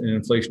 had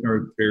an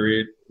inflationary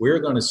period. We're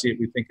going to see it,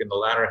 we think, in the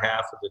latter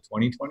half of the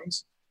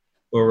 2020s,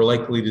 where we're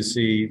likely to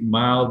see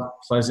mild,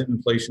 pleasant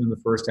inflation in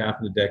the first half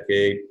of the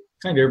decade.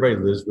 Kind of everybody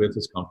lives with,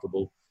 is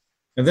comfortable.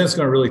 And then it's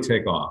going to really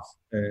take off.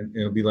 And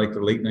it'll be like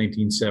the late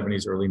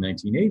 1970s, early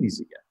 1980s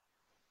again,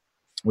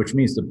 which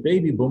means the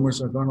baby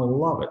boomers are going to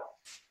love it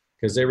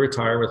because they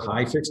retire with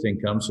high fixed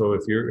income. So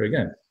if you're,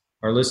 again,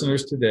 our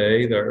listeners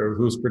today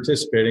who's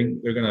participating,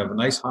 they're going to have a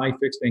nice high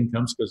fixed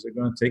incomes because they're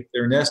going to take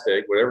their nest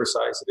egg, whatever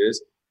size it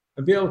is,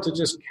 and be able to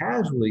just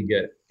casually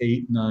get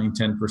 8, 9,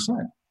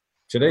 10%.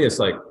 Today it's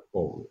like,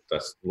 oh,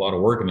 that's a lot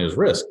of work and there's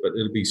risk, but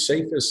it'll be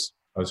safest.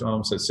 I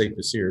almost said safe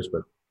as Sears,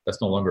 but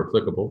that's no longer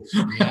applicable.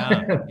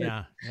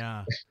 Yeah.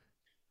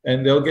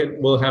 And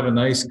we'll have a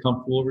nice,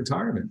 comfortable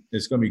retirement.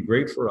 It's going to be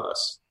great for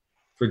us.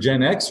 For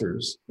Gen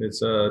Xers,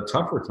 it's a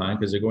tougher time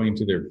because they're going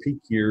into their peak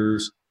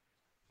years.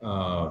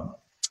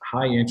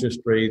 High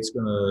interest rates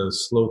going to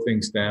slow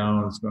things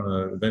down. It's going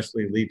to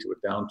eventually lead to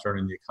a downturn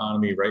in the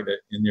economy right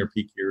in their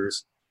peak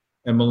years.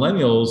 And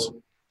millennials,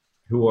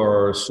 who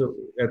are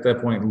at that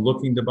point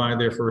looking to buy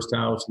their first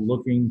house,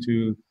 looking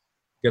to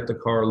get the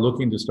car,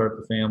 looking to start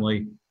the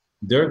family,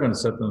 they're going to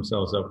set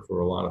themselves up for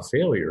a lot of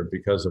failure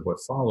because of what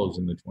follows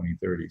in the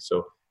 2030s.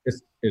 So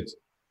it's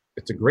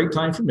a great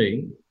time for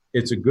me.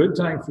 It's a good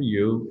time for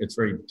you. It's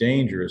very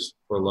dangerous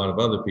for a lot of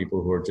other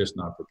people who are just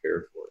not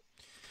prepared for it.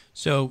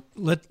 So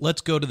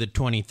let's go to the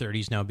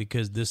 2030s now,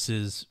 because this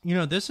is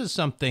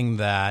something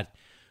that,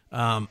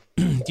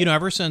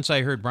 ever since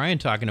I heard Brian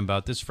talking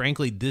about this,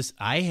 frankly,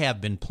 I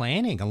have been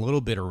planning a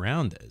little bit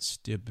around this,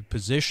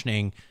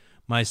 positioning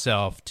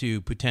myself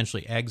to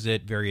potentially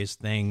exit various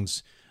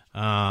things,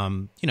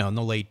 in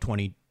the late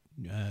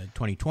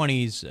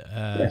 2020s,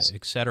 Yes.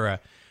 et cetera.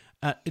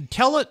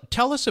 Tell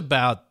us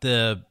about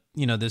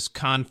this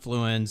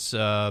confluence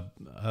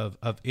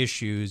of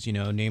issues,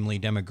 namely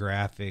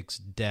demographics,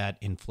 debt,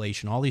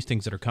 inflation, all these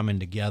things that are coming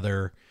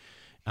together,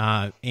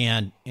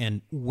 and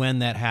when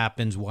that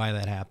happens, why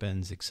that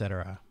happens, et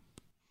cetera.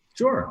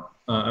 Sure.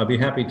 I'll be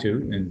happy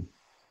to. And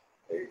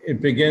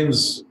it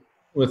begins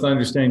with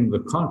understanding the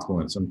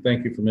confluence. And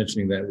thank you for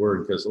mentioning that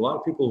word, because a lot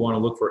of people want to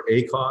look for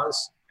a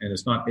cause, and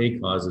it's not a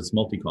cause, it's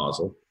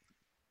multi-causal.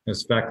 And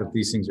it's the fact that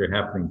these things are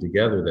happening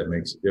together that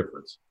makes a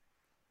difference.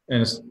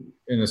 And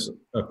it's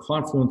a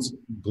confluence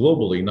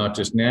globally, not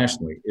just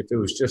nationally. If it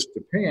was just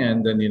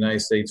Japan, then the United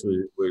States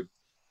would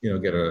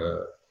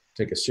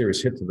take a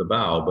serious hit to the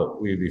bow,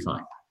 but we'd be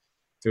fine.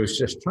 If it was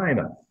just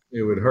China,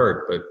 it would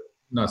hurt, but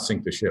not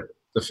sink the ship.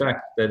 The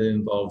fact that it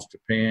involves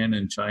Japan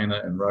and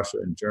China and Russia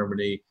and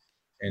Germany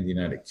and the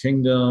United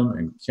Kingdom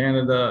and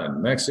Canada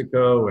and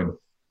Mexico and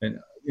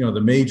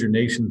the major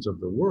nations of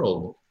the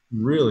world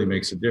really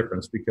makes a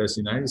difference, because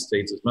the United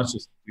States, as much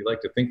as we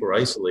like to think we're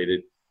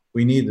isolated,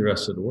 we need the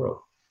rest of the world.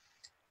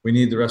 We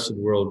need the rest of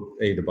the world,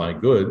 to buy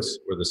goods.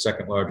 We're the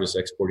second largest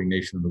exporting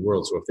nation in the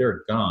world. So if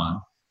they're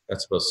gone,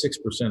 that's about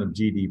 6% of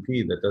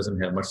GDP that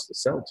doesn't have much to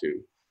sell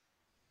to.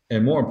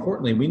 And more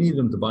importantly, we need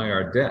them to buy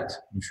our debt.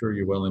 I'm sure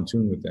you're well in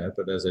tune with that.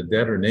 But as a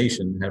debtor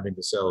nation, having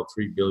to sell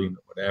 $3 billion,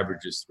 what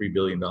averages $3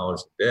 billion a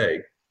day,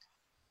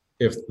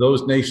 if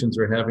those nations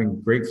are having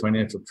great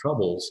financial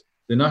troubles,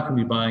 they're not going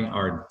to be buying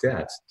our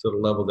debt to the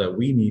level that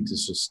we need to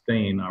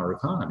sustain our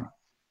economy.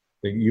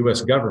 The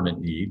U.S. government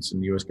needs,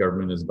 and the U.S.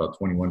 government is about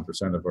 21%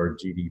 of our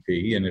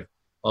GDP. And if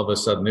all of a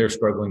sudden they're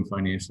struggling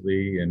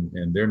financially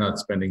and they're not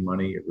spending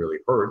money, it really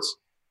hurts.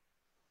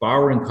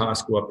 Borrowing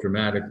costs go up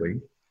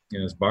dramatically.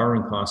 And as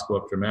borrowing costs go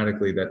up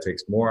dramatically, that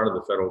takes more out of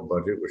the federal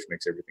budget, which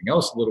makes everything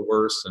else a little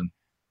worse. And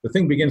the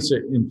thing begins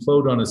to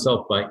implode on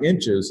itself by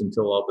inches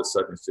until all of a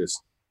sudden it's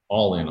just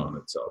all in on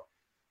itself.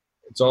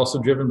 It's also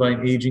driven by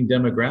an aging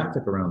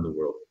demographic around the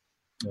world.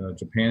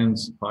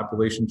 Japan's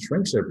population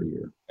shrinks every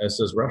year, as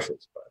does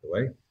Russia's, by the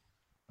way.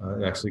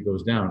 It actually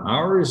goes down.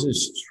 Ours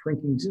is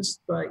shrinking just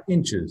by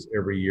inches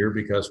every year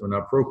because we're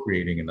not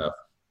procreating enough.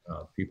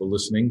 People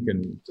listening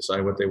can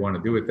decide what they want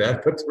to do with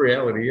that, but the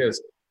reality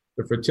is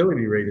the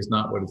fertility rate is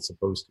not what it's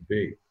supposed to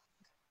be,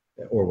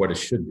 or what it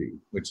should be,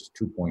 which is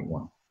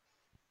 2.1.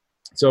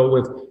 So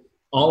with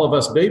all of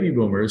us baby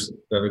boomers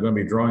that are going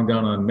to be drawing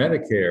down on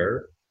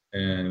Medicare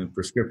and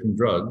prescription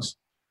drugs,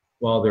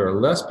 while there are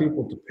less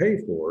people to pay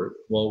for it,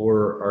 while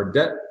our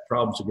debt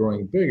problems are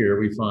growing bigger,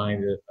 we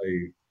find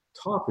a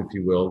top, if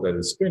you will, that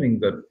is spinning,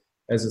 that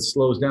as it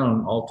slows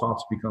down, all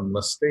tops become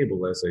less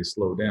stable as they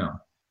slow down.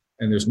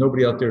 And there's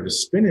nobody out there to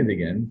spin it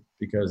again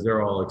because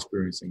they're all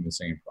experiencing the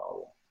same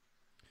problem.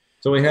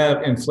 So we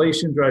have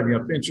inflation driving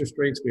up interest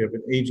rates. We have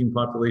an aging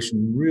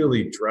population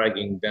really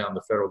dragging down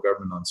the federal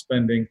government on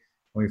spending. And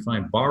we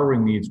find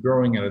borrowing needs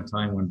growing at a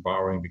time when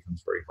borrowing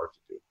becomes very hard to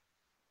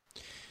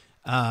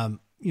do.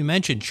 You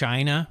mentioned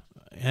China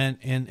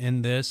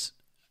and this.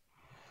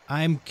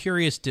 I'm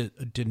curious to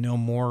know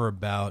more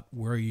about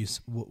what's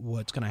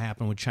going to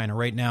happen with China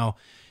right now.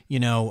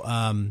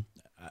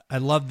 I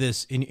love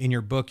this in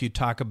your book. You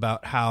talk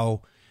about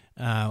how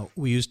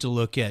we used to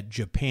look at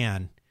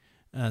Japan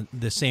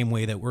the same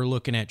way that we're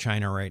looking at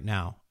China right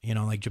now.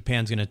 Like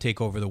Japan's going to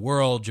take over the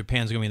world.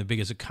 Japan's going to be the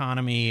biggest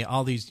economy,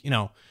 all these,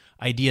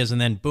 ideas. And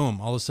then boom,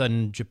 all of a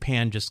sudden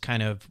Japan just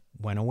kind of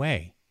went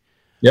away.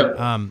 Yep.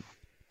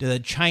 The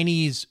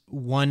Chinese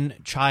one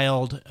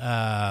child,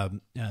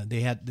 they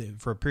had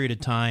for a period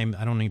of time,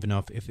 I don't even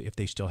know if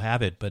they still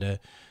have it, but a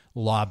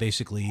law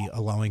basically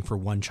allowing for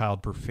one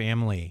child per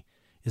family.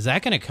 Is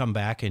that going to come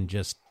back and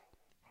just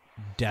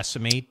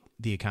decimate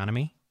the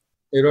economy?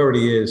 It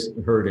already is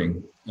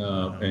hurting,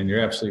 and you're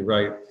absolutely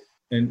right.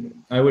 And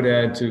I would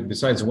add to,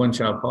 besides the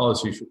one-child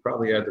policy, you should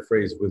probably add the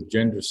phrase with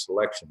gender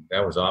selection.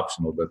 That was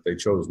optional, but they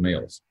chose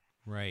males.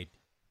 Right.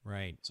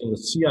 So the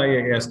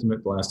CIA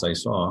estimate, the last I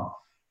saw,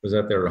 was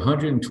that there are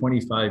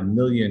 125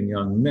 million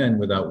young men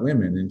without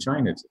women in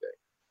China today.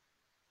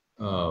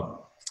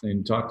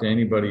 And talk to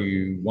anybody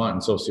you want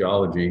in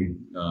sociology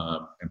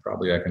and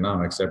probably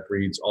economics, that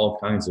breeds all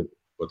kinds of,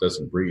 well,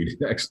 doesn't breed,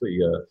 it actually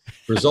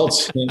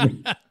results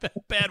in...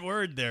 Bad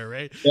word there,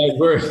 right? Bad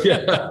word,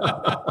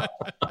 yeah.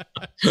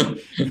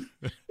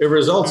 It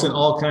results in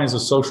all kinds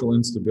of social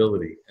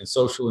instability. And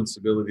social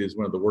instability is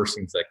one of the worst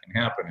things that can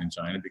happen in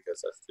China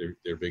because that's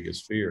their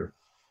biggest fear.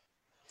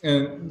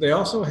 And they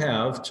also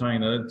have,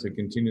 China, to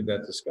continue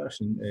that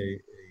discussion, a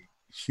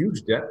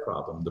huge debt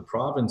problem. The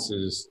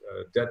province's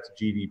debt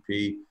to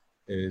GDP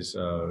is,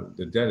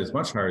 the debt is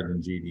much higher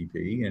than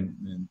GDP,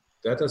 and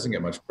that doesn't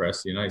get much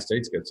press. The United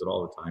States gets it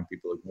all the time.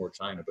 People ignore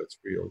China, but it's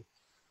real.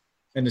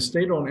 And the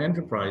state-owned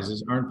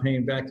enterprises aren't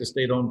paying back the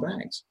state-owned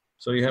banks.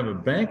 So you have a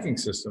banking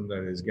system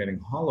that is getting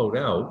hollowed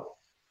out.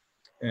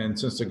 And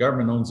since the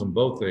government owns them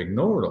both, they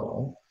ignore it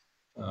all.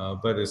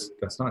 But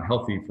that's not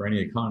healthy for any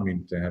economy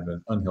to have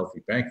an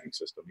unhealthy banking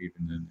system,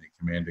 even in a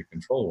command and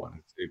control one.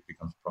 It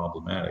becomes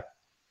problematic.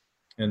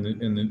 And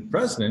the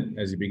president,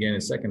 as he began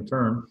his second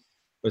term,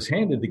 was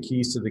handed the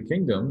keys to the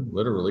kingdom,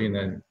 literally, and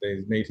then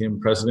they made him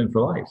president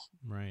for life.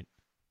 Right.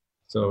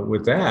 So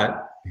with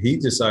that, he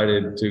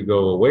decided to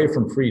go away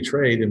from free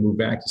trade and move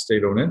back to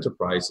state-owned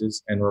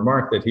enterprises and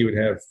remarked that he would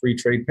have free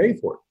trade pay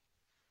for it.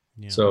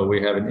 Yeah. So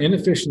we have an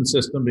inefficient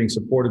system being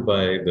supported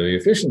by the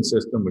efficient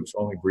system, which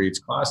only breeds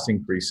cost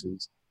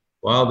increases.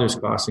 While there's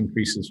cost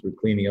increases for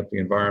cleaning up the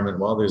environment,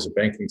 while there's a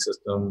banking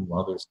system,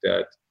 while there's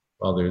debt,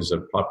 while there's a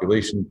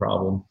population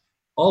problem,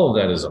 all of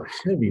that is a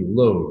heavy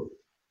load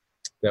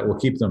that will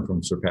keep them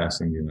from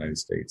surpassing the United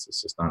States.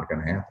 It's just not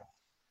going to happen.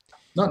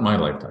 Not in my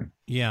lifetime.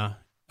 Yeah.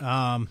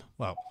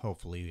 Well,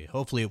 hopefully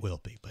it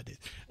will be. But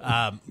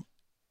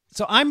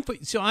so I'm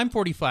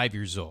 45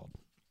 years old.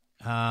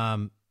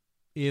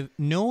 If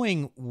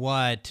knowing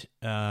what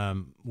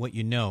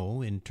you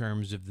know in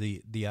terms of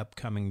the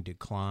upcoming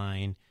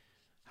decline,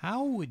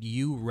 how would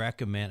you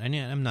recommend? And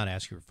I'm not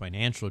asking for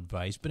financial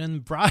advice, but in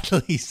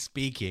broadly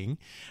speaking,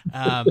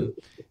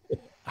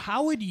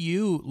 how would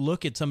you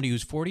look at somebody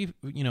who's 40,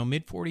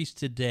 mid 40s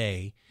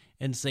today,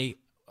 and say,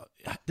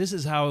 this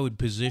is how I would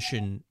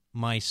position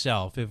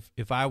myself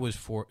if I was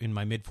in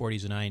my mid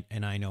 40s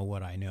and I know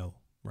what I know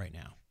right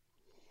now?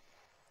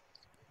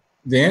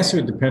 The answer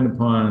would depend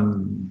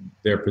upon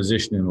their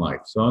position in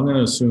life. So I'm going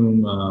to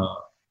assume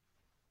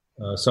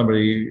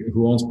somebody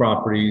who owns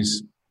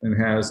properties and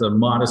has a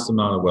modest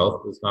amount of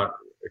wealth, is not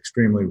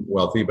extremely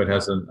wealthy, but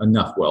has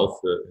enough wealth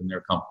and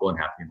they're comfortable and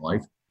happy in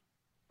life.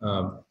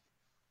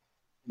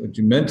 What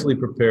you mentally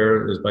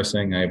prepare is by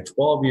saying, I have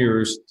 12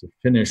 years to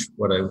finish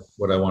what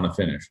I want to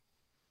finish.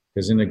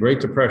 Because in the Great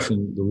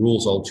Depression, the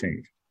rules all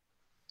changed.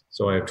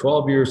 So I have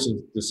 12 years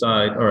to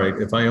decide, all right,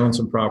 if I own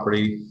some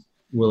property,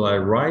 will I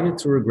ride it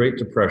through a Great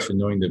Depression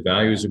knowing the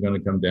values are going to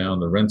come down,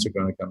 the rents are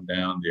going to come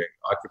down, the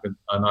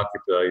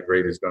unoccupied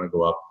rate is going to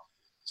go up.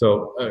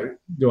 So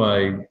do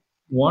I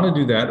want to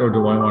do that, or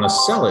do I want to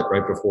sell it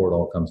right before it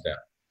all comes down?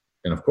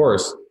 And of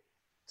course,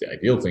 the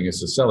ideal thing is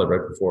to sell it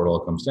right before it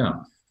all comes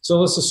down. So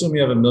let's assume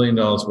you have $1 million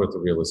worth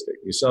of real estate.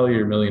 You sell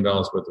your $1 million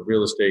worth of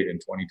real estate in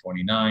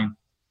 2029.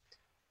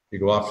 You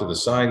go off to the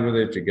side with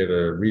it, you get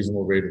a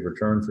reasonable rate of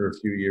return for a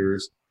few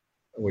years,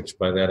 which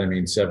by that I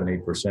mean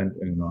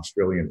 7-8% in an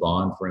Australian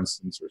bond, for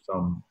instance, or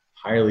some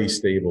highly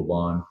stable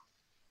bond,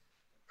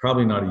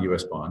 probably not a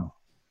US bond.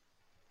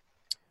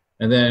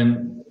 And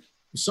then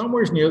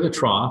somewhere near the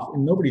trough,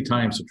 and nobody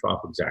times the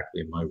trough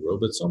exactly in my world,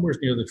 but somewhere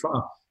near the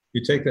trough,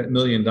 you take that $1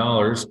 million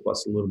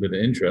plus a little bit of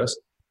interest,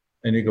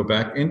 and you go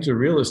back into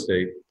real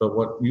estate, but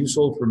what you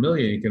sold for $1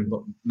 million, you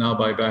can now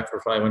buy back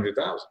for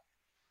 $500,000.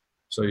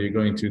 So you're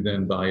going to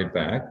then buy it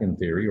back in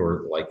theory,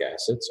 or like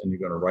assets, and you're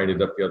going to write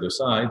it up the other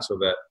side so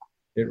that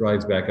it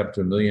rides back up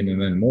to $1 million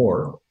and then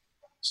more.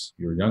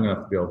 You're young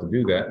enough to be able to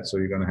do that. So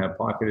you're going to have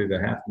pocketed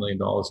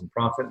 $500,000 in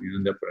profit, and you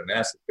end up with an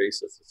asset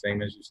base that's the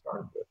same as you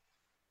started with.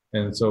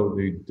 And so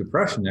the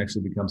Depression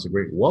actually becomes a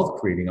great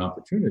wealth creating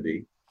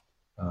opportunity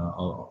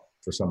for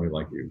somebody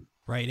like you.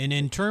 Right. And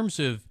in terms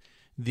of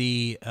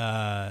the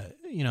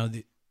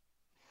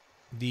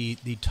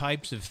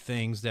types of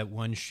things that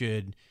one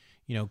should,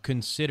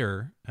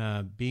 consider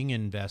being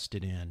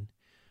invested in,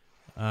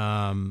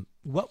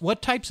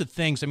 what types of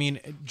things? I mean,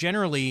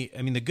 generally,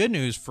 the good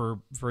news for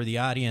the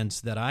audience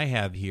that I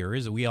have here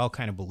is that we all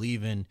kind of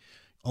believe in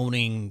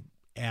owning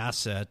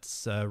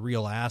assets,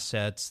 real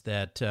assets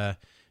that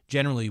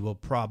generally will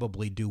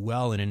probably do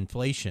well in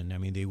inflation. I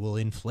mean, they will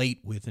inflate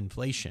with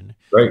inflation.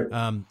 Right.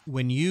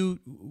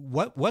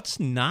 What's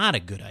not a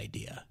good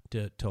idea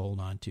to hold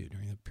on to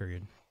during the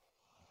period?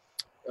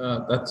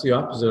 That's the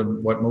opposite of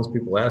what most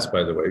people ask,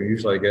 by the way.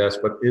 Usually I get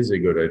asked, what is a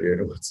good idea?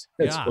 And what's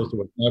opposed to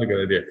what's not a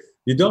good idea.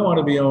 You don't want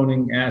to be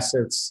owning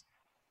assets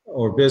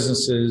or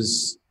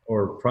businesses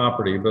or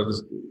property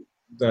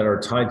that are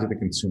tied to the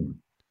consumer.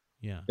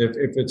 Yeah.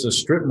 If it's a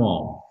strip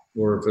mall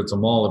or if it's a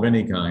mall of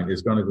any kind,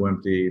 it's going to go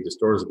empty. The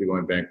stores will be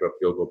going bankrupt.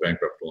 You'll go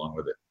bankrupt along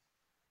with it.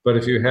 But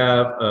if you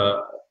have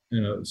a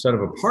set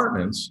of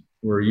apartments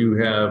where you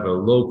have a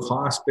low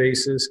cost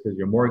basis because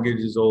your mortgage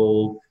is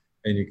old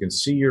and you can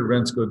see your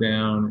rents go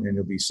down and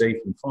you'll be safe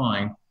and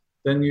fine,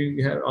 then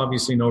you have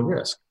obviously no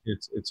risk.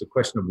 It's a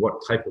question of what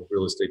type of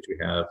real estate you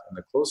have. And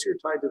the closer you're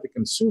tied to the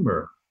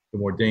consumer, the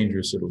more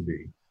dangerous it'll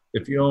be.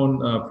 If you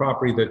own a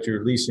property that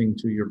you're leasing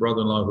to your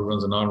brother-in-law who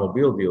runs an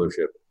automobile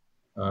dealership,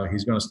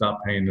 he's going to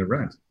stop paying the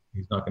rent.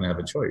 He's not going to have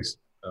a choice.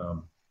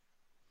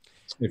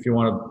 If you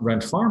want to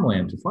rent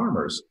farmland to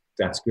farmers,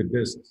 that's good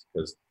business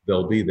because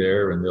they'll be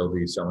there and they'll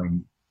be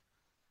selling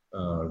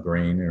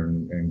grain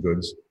and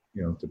goods,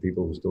 to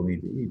people who still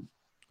need to eat.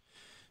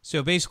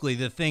 So basically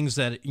the things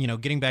that,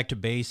 getting back to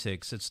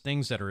basics, it's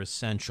things that are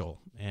essential.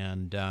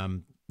 And,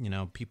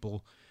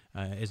 people,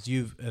 as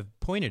you've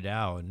pointed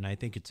out, and I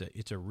think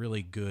it's a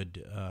really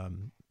good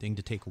thing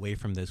to take away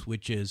from this,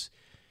 which is,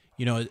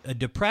 a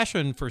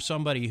depression for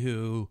somebody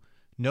who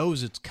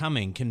knows it's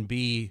coming can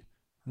be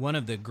one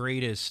of the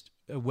greatest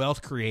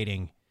wealth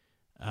creating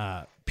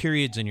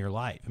periods in your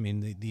life. I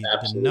mean, the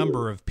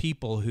number of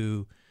people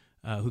who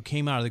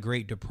came out of the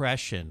Great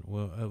Depression,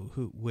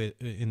 who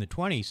in the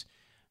 20s,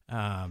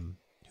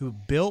 who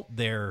built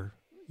their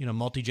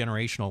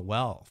multi-generational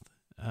wealth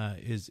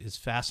is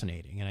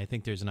fascinating, and I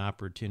think there's an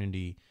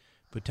opportunity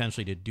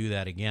potentially to do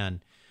that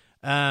again.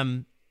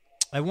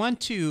 I want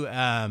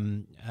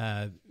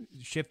to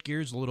shift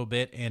gears a little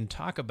bit and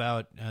talk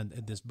about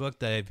this book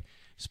that I've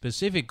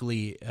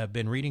specifically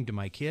been reading to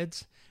my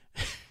kids.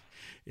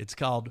 It's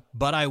called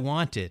 "But I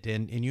Want It,"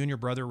 and you and your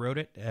brother wrote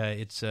it.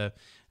 It's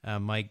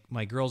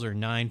my girls are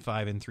 9,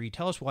 5, and 3.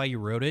 Tell us why you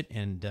wrote it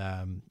and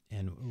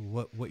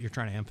what you're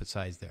trying to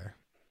emphasize there.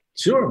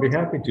 Sure, I'd be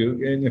happy to.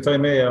 And if I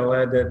may, I'll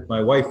add that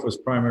my wife was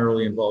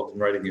primarily involved in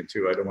writing it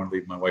too. I don't want to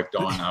leave my wife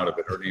Dawn out of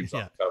it. Her name's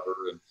on the cover,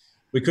 and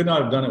we could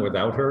not have done it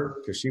without her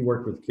because she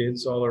worked with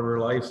kids all of her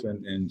life,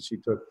 and she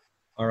took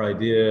our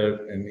idea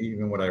and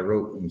even what I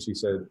wrote, and she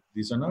said,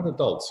 "These are not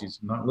adults. These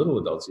are not little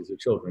adults. These are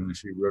children." And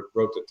she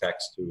wrote the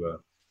text to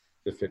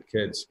fit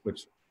kids,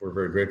 which we're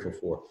very grateful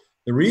for.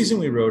 The reason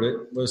we wrote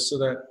it was so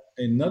that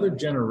another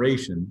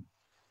generation,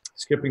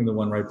 skipping the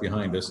one right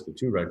behind us, the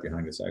two right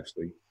behind us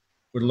actually,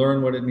 would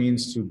learn what it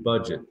means to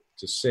budget,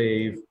 to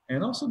save,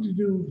 and also to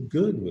do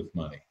good with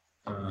money.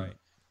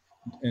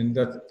 And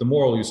that's the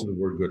moral use of the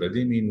word good. I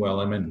didn't mean well,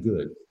 I meant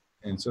good.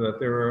 And so that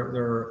there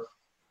are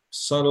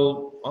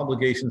subtle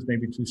obligations,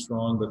 maybe too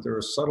strong, but there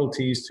are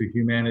subtleties to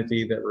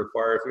humanity that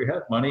require, if you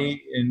have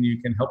money and you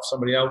can help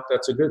somebody out,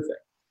 that's a good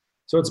thing.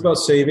 So it's about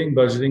saving,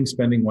 budgeting,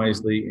 spending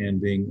wisely,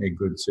 and being a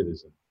good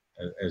citizen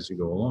as you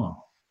go along.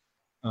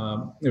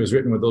 It was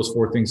written with those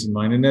 4 things in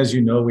mind. And as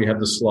you know, we have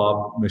the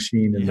slob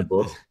machine in the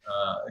book,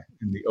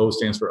 and the O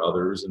stands for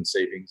others and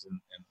savings and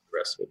the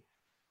rest of it.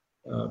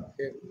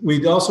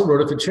 We also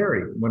wrote it for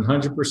charity.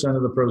 100%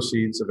 of the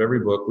proceeds of every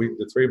book,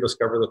 the 3 of us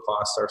cover the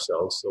costs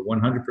ourselves. So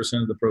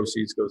 100% of the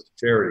proceeds goes to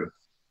charity.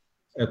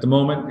 At the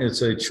moment,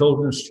 it's a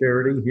children's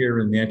charity here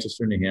in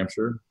Manchester, New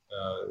Hampshire.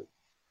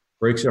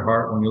 Breaks your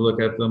heart when you look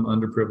at them,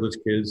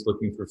 underprivileged kids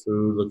looking for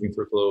food, looking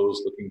for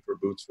clothes, looking for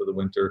boots for the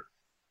winter.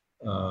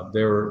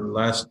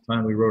 Last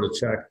time we wrote a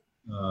check,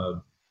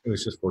 it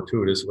was just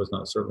fortuitous. It was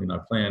certainly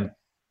not planned.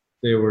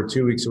 They were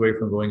 2 weeks away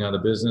from going out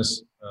of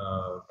business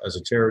as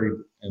a charity,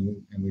 and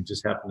we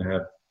just happened to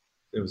have,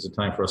 it was a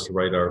time for us to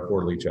write our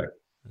quarterly check.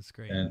 That's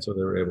great. And so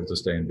they were able to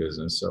stay in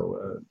business.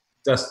 So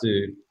that's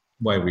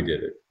why we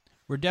did it.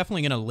 We're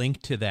definitely going to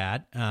link to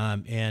that,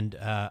 and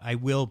I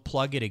will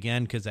plug it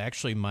again because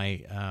actually,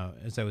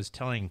 as I was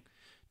telling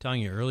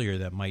you earlier,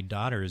 that my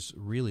daughters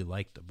really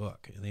like the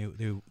book.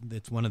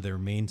 It's one of their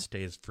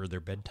mainstays for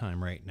their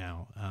bedtime right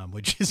now,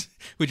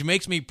 which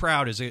makes me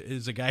proud as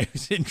a guy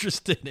who's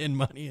interested in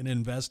money and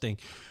investing.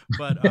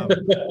 But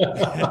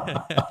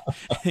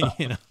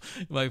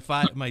my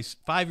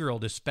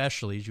 5-year-old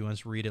especially, she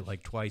wants to read it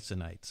like twice a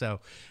night.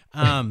 So.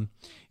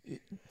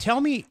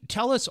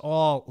 Tell us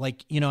all,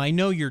 I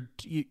know your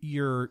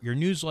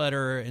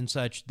newsletter and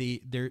such, they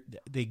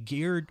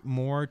geared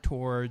more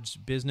towards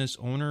business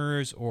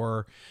owners,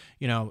 or,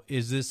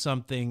 is this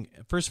something,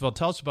 first of all,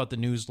 tell us about the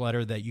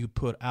newsletter that you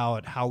put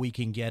out, how we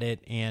can get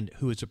it, and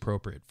who it's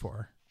appropriate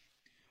for.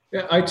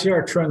 Yeah,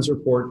 ITR Trends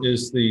Report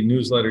is the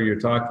newsletter you're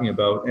talking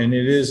about, and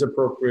it is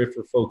appropriate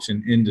for folks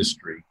in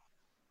industry,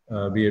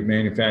 be it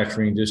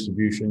manufacturing,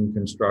 distribution,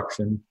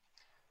 construction.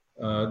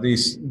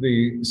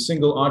 The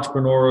single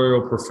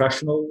entrepreneurial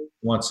professional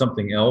wants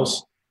something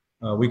else.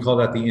 We call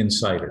that the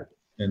insider.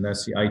 and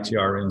that's the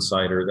ITR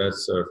Insider.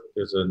 There's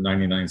a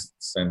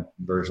 99-cent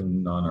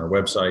version on our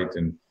website,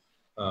 and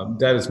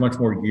that is much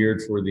more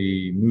geared for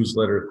the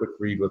newsletter, quick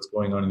read, what's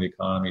going on in the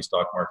economy,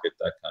 stock market,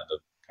 that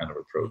kind of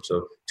approach.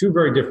 So two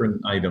very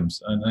different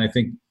items, and I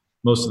think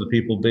most of the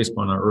people, based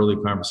on our early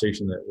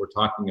conversation that we're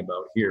talking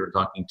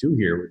to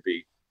here, would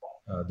be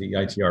the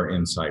ITR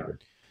Insider.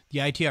 The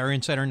ITR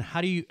Insider, and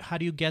how do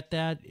you get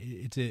that?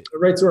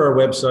 Right through our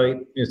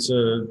website.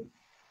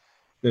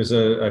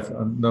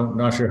 I'm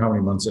not sure how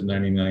many months at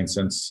 99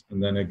 cents,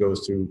 and then it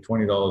goes to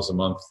 $20 a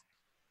month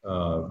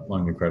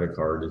on your credit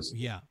card.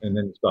 And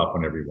then stop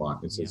whenever you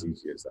want. It's as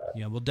easy as that.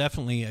 Yeah, we'll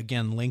definitely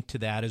again link to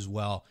that as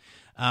well.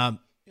 I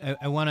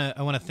want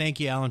to thank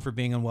you, Alan, for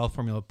being on Wealth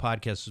Formula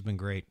Podcast. It's been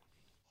great.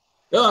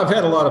 Oh, I've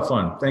had a lot of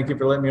fun. Thank you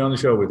for letting me on the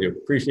show with you.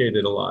 Appreciate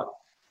it a lot.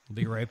 We'll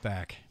be right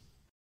back.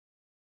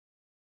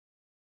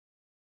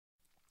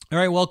 All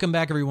right, welcome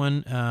back,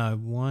 everyone. I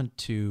want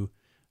to,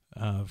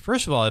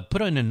 first of all, I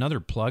put in another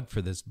plug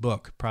for this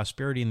book,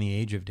 Prosperity in the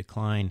Age of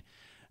Decline.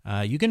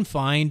 You can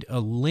find a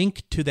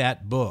link to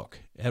that book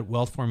at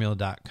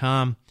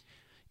wealthformula.com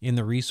in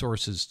the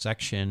resources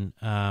section.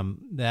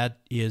 That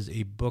is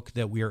a book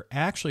that we are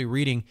actually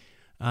reading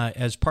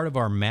as part of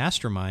our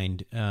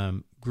mastermind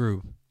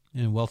group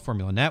in Wealth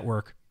Formula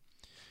Network.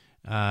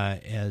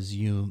 As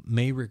you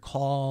may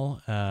recall,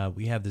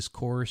 we have this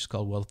course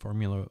called Wealth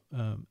Formula,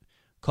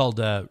 called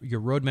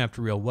Your Roadmap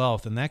to Real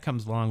Wealth, and that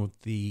comes along with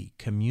the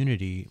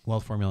community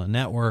Wealth Formula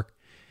Network.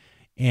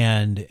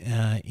 And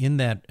in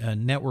that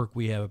network,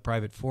 we have a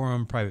private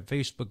forum, private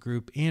Facebook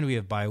group, and we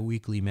have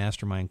bi-weekly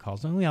mastermind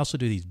calls. And we also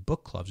do these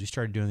book clubs. We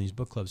started doing these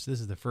book clubs. This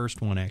is the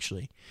first one,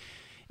 actually.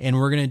 And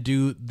we're going to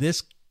do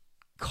this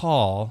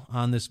call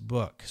on this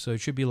book. So it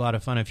should be a lot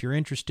of fun. If you're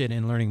interested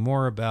in learning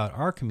more about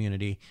our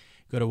community,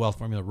 go to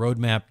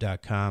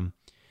wealthformularoadmap.com.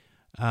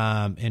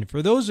 And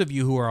for those of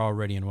you who are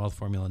already in Wealth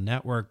Formula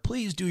Network,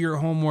 please do your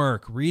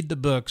homework, read the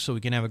book so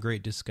we can have a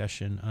great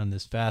discussion on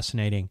this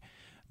fascinating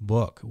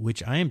book,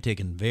 which I am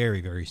taking very,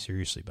 very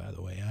seriously, by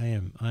the way.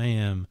 I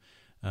am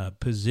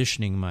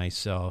positioning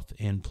myself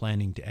and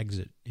planning to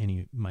exit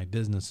any of my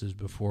businesses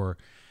before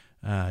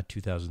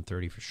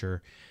 2030 for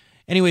sure.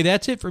 Anyway,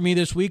 that's it for me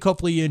this week.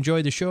 Hopefully you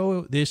enjoyed the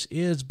show. This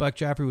is Buck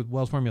Joffrey with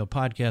Wealth Formula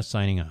Podcast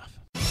signing off.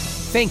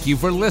 Thank you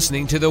for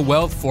listening to the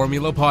Wealth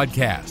Formula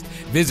Podcast.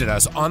 Visit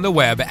us on the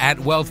web at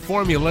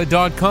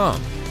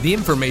wealthformula.com. The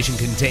information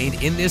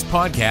contained in this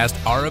podcast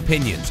are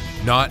opinions,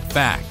 not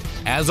fact.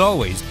 As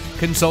always,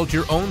 consult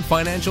your own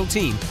financial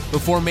team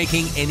before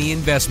making any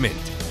investment.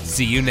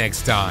 See you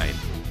next time.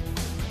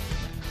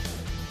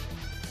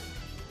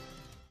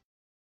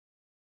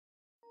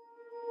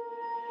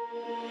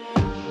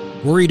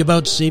 Worried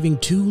about saving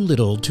too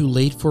little too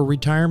late for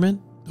retirement?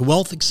 The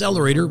Wealth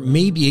Accelerator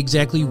may be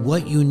exactly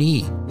what you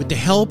need. With the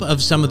help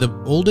of some of the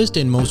oldest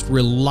and most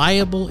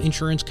reliable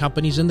insurance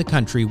companies in the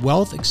country,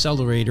 Wealth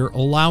Accelerator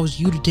allows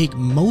you to take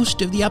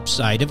most of the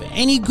upside of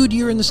any good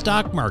year in the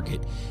stock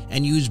market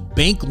and use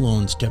bank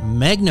loans to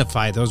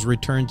magnify those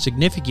returns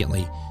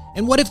significantly.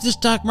 And what if the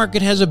stock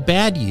market has a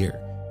bad year?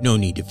 No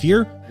need to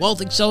fear.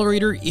 Wealth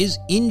Accelerator is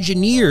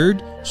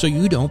engineered so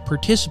you don't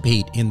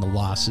participate in the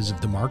losses of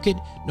the market,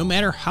 no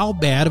matter how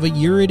bad of a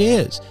year it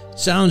is.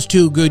 Sounds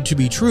too good to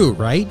be true,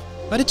 right?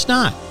 But it's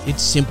not.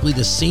 It's simply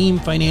the same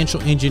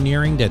financial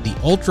engineering that the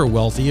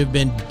ultra-wealthy have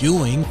been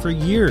doing for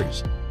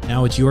years.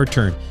 Now it's your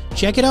turn.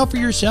 Check it out for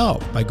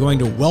yourself by going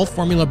to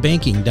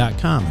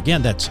wealthformulabanking.com.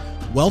 Again, that's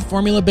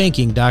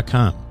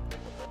wealthformulabanking.com.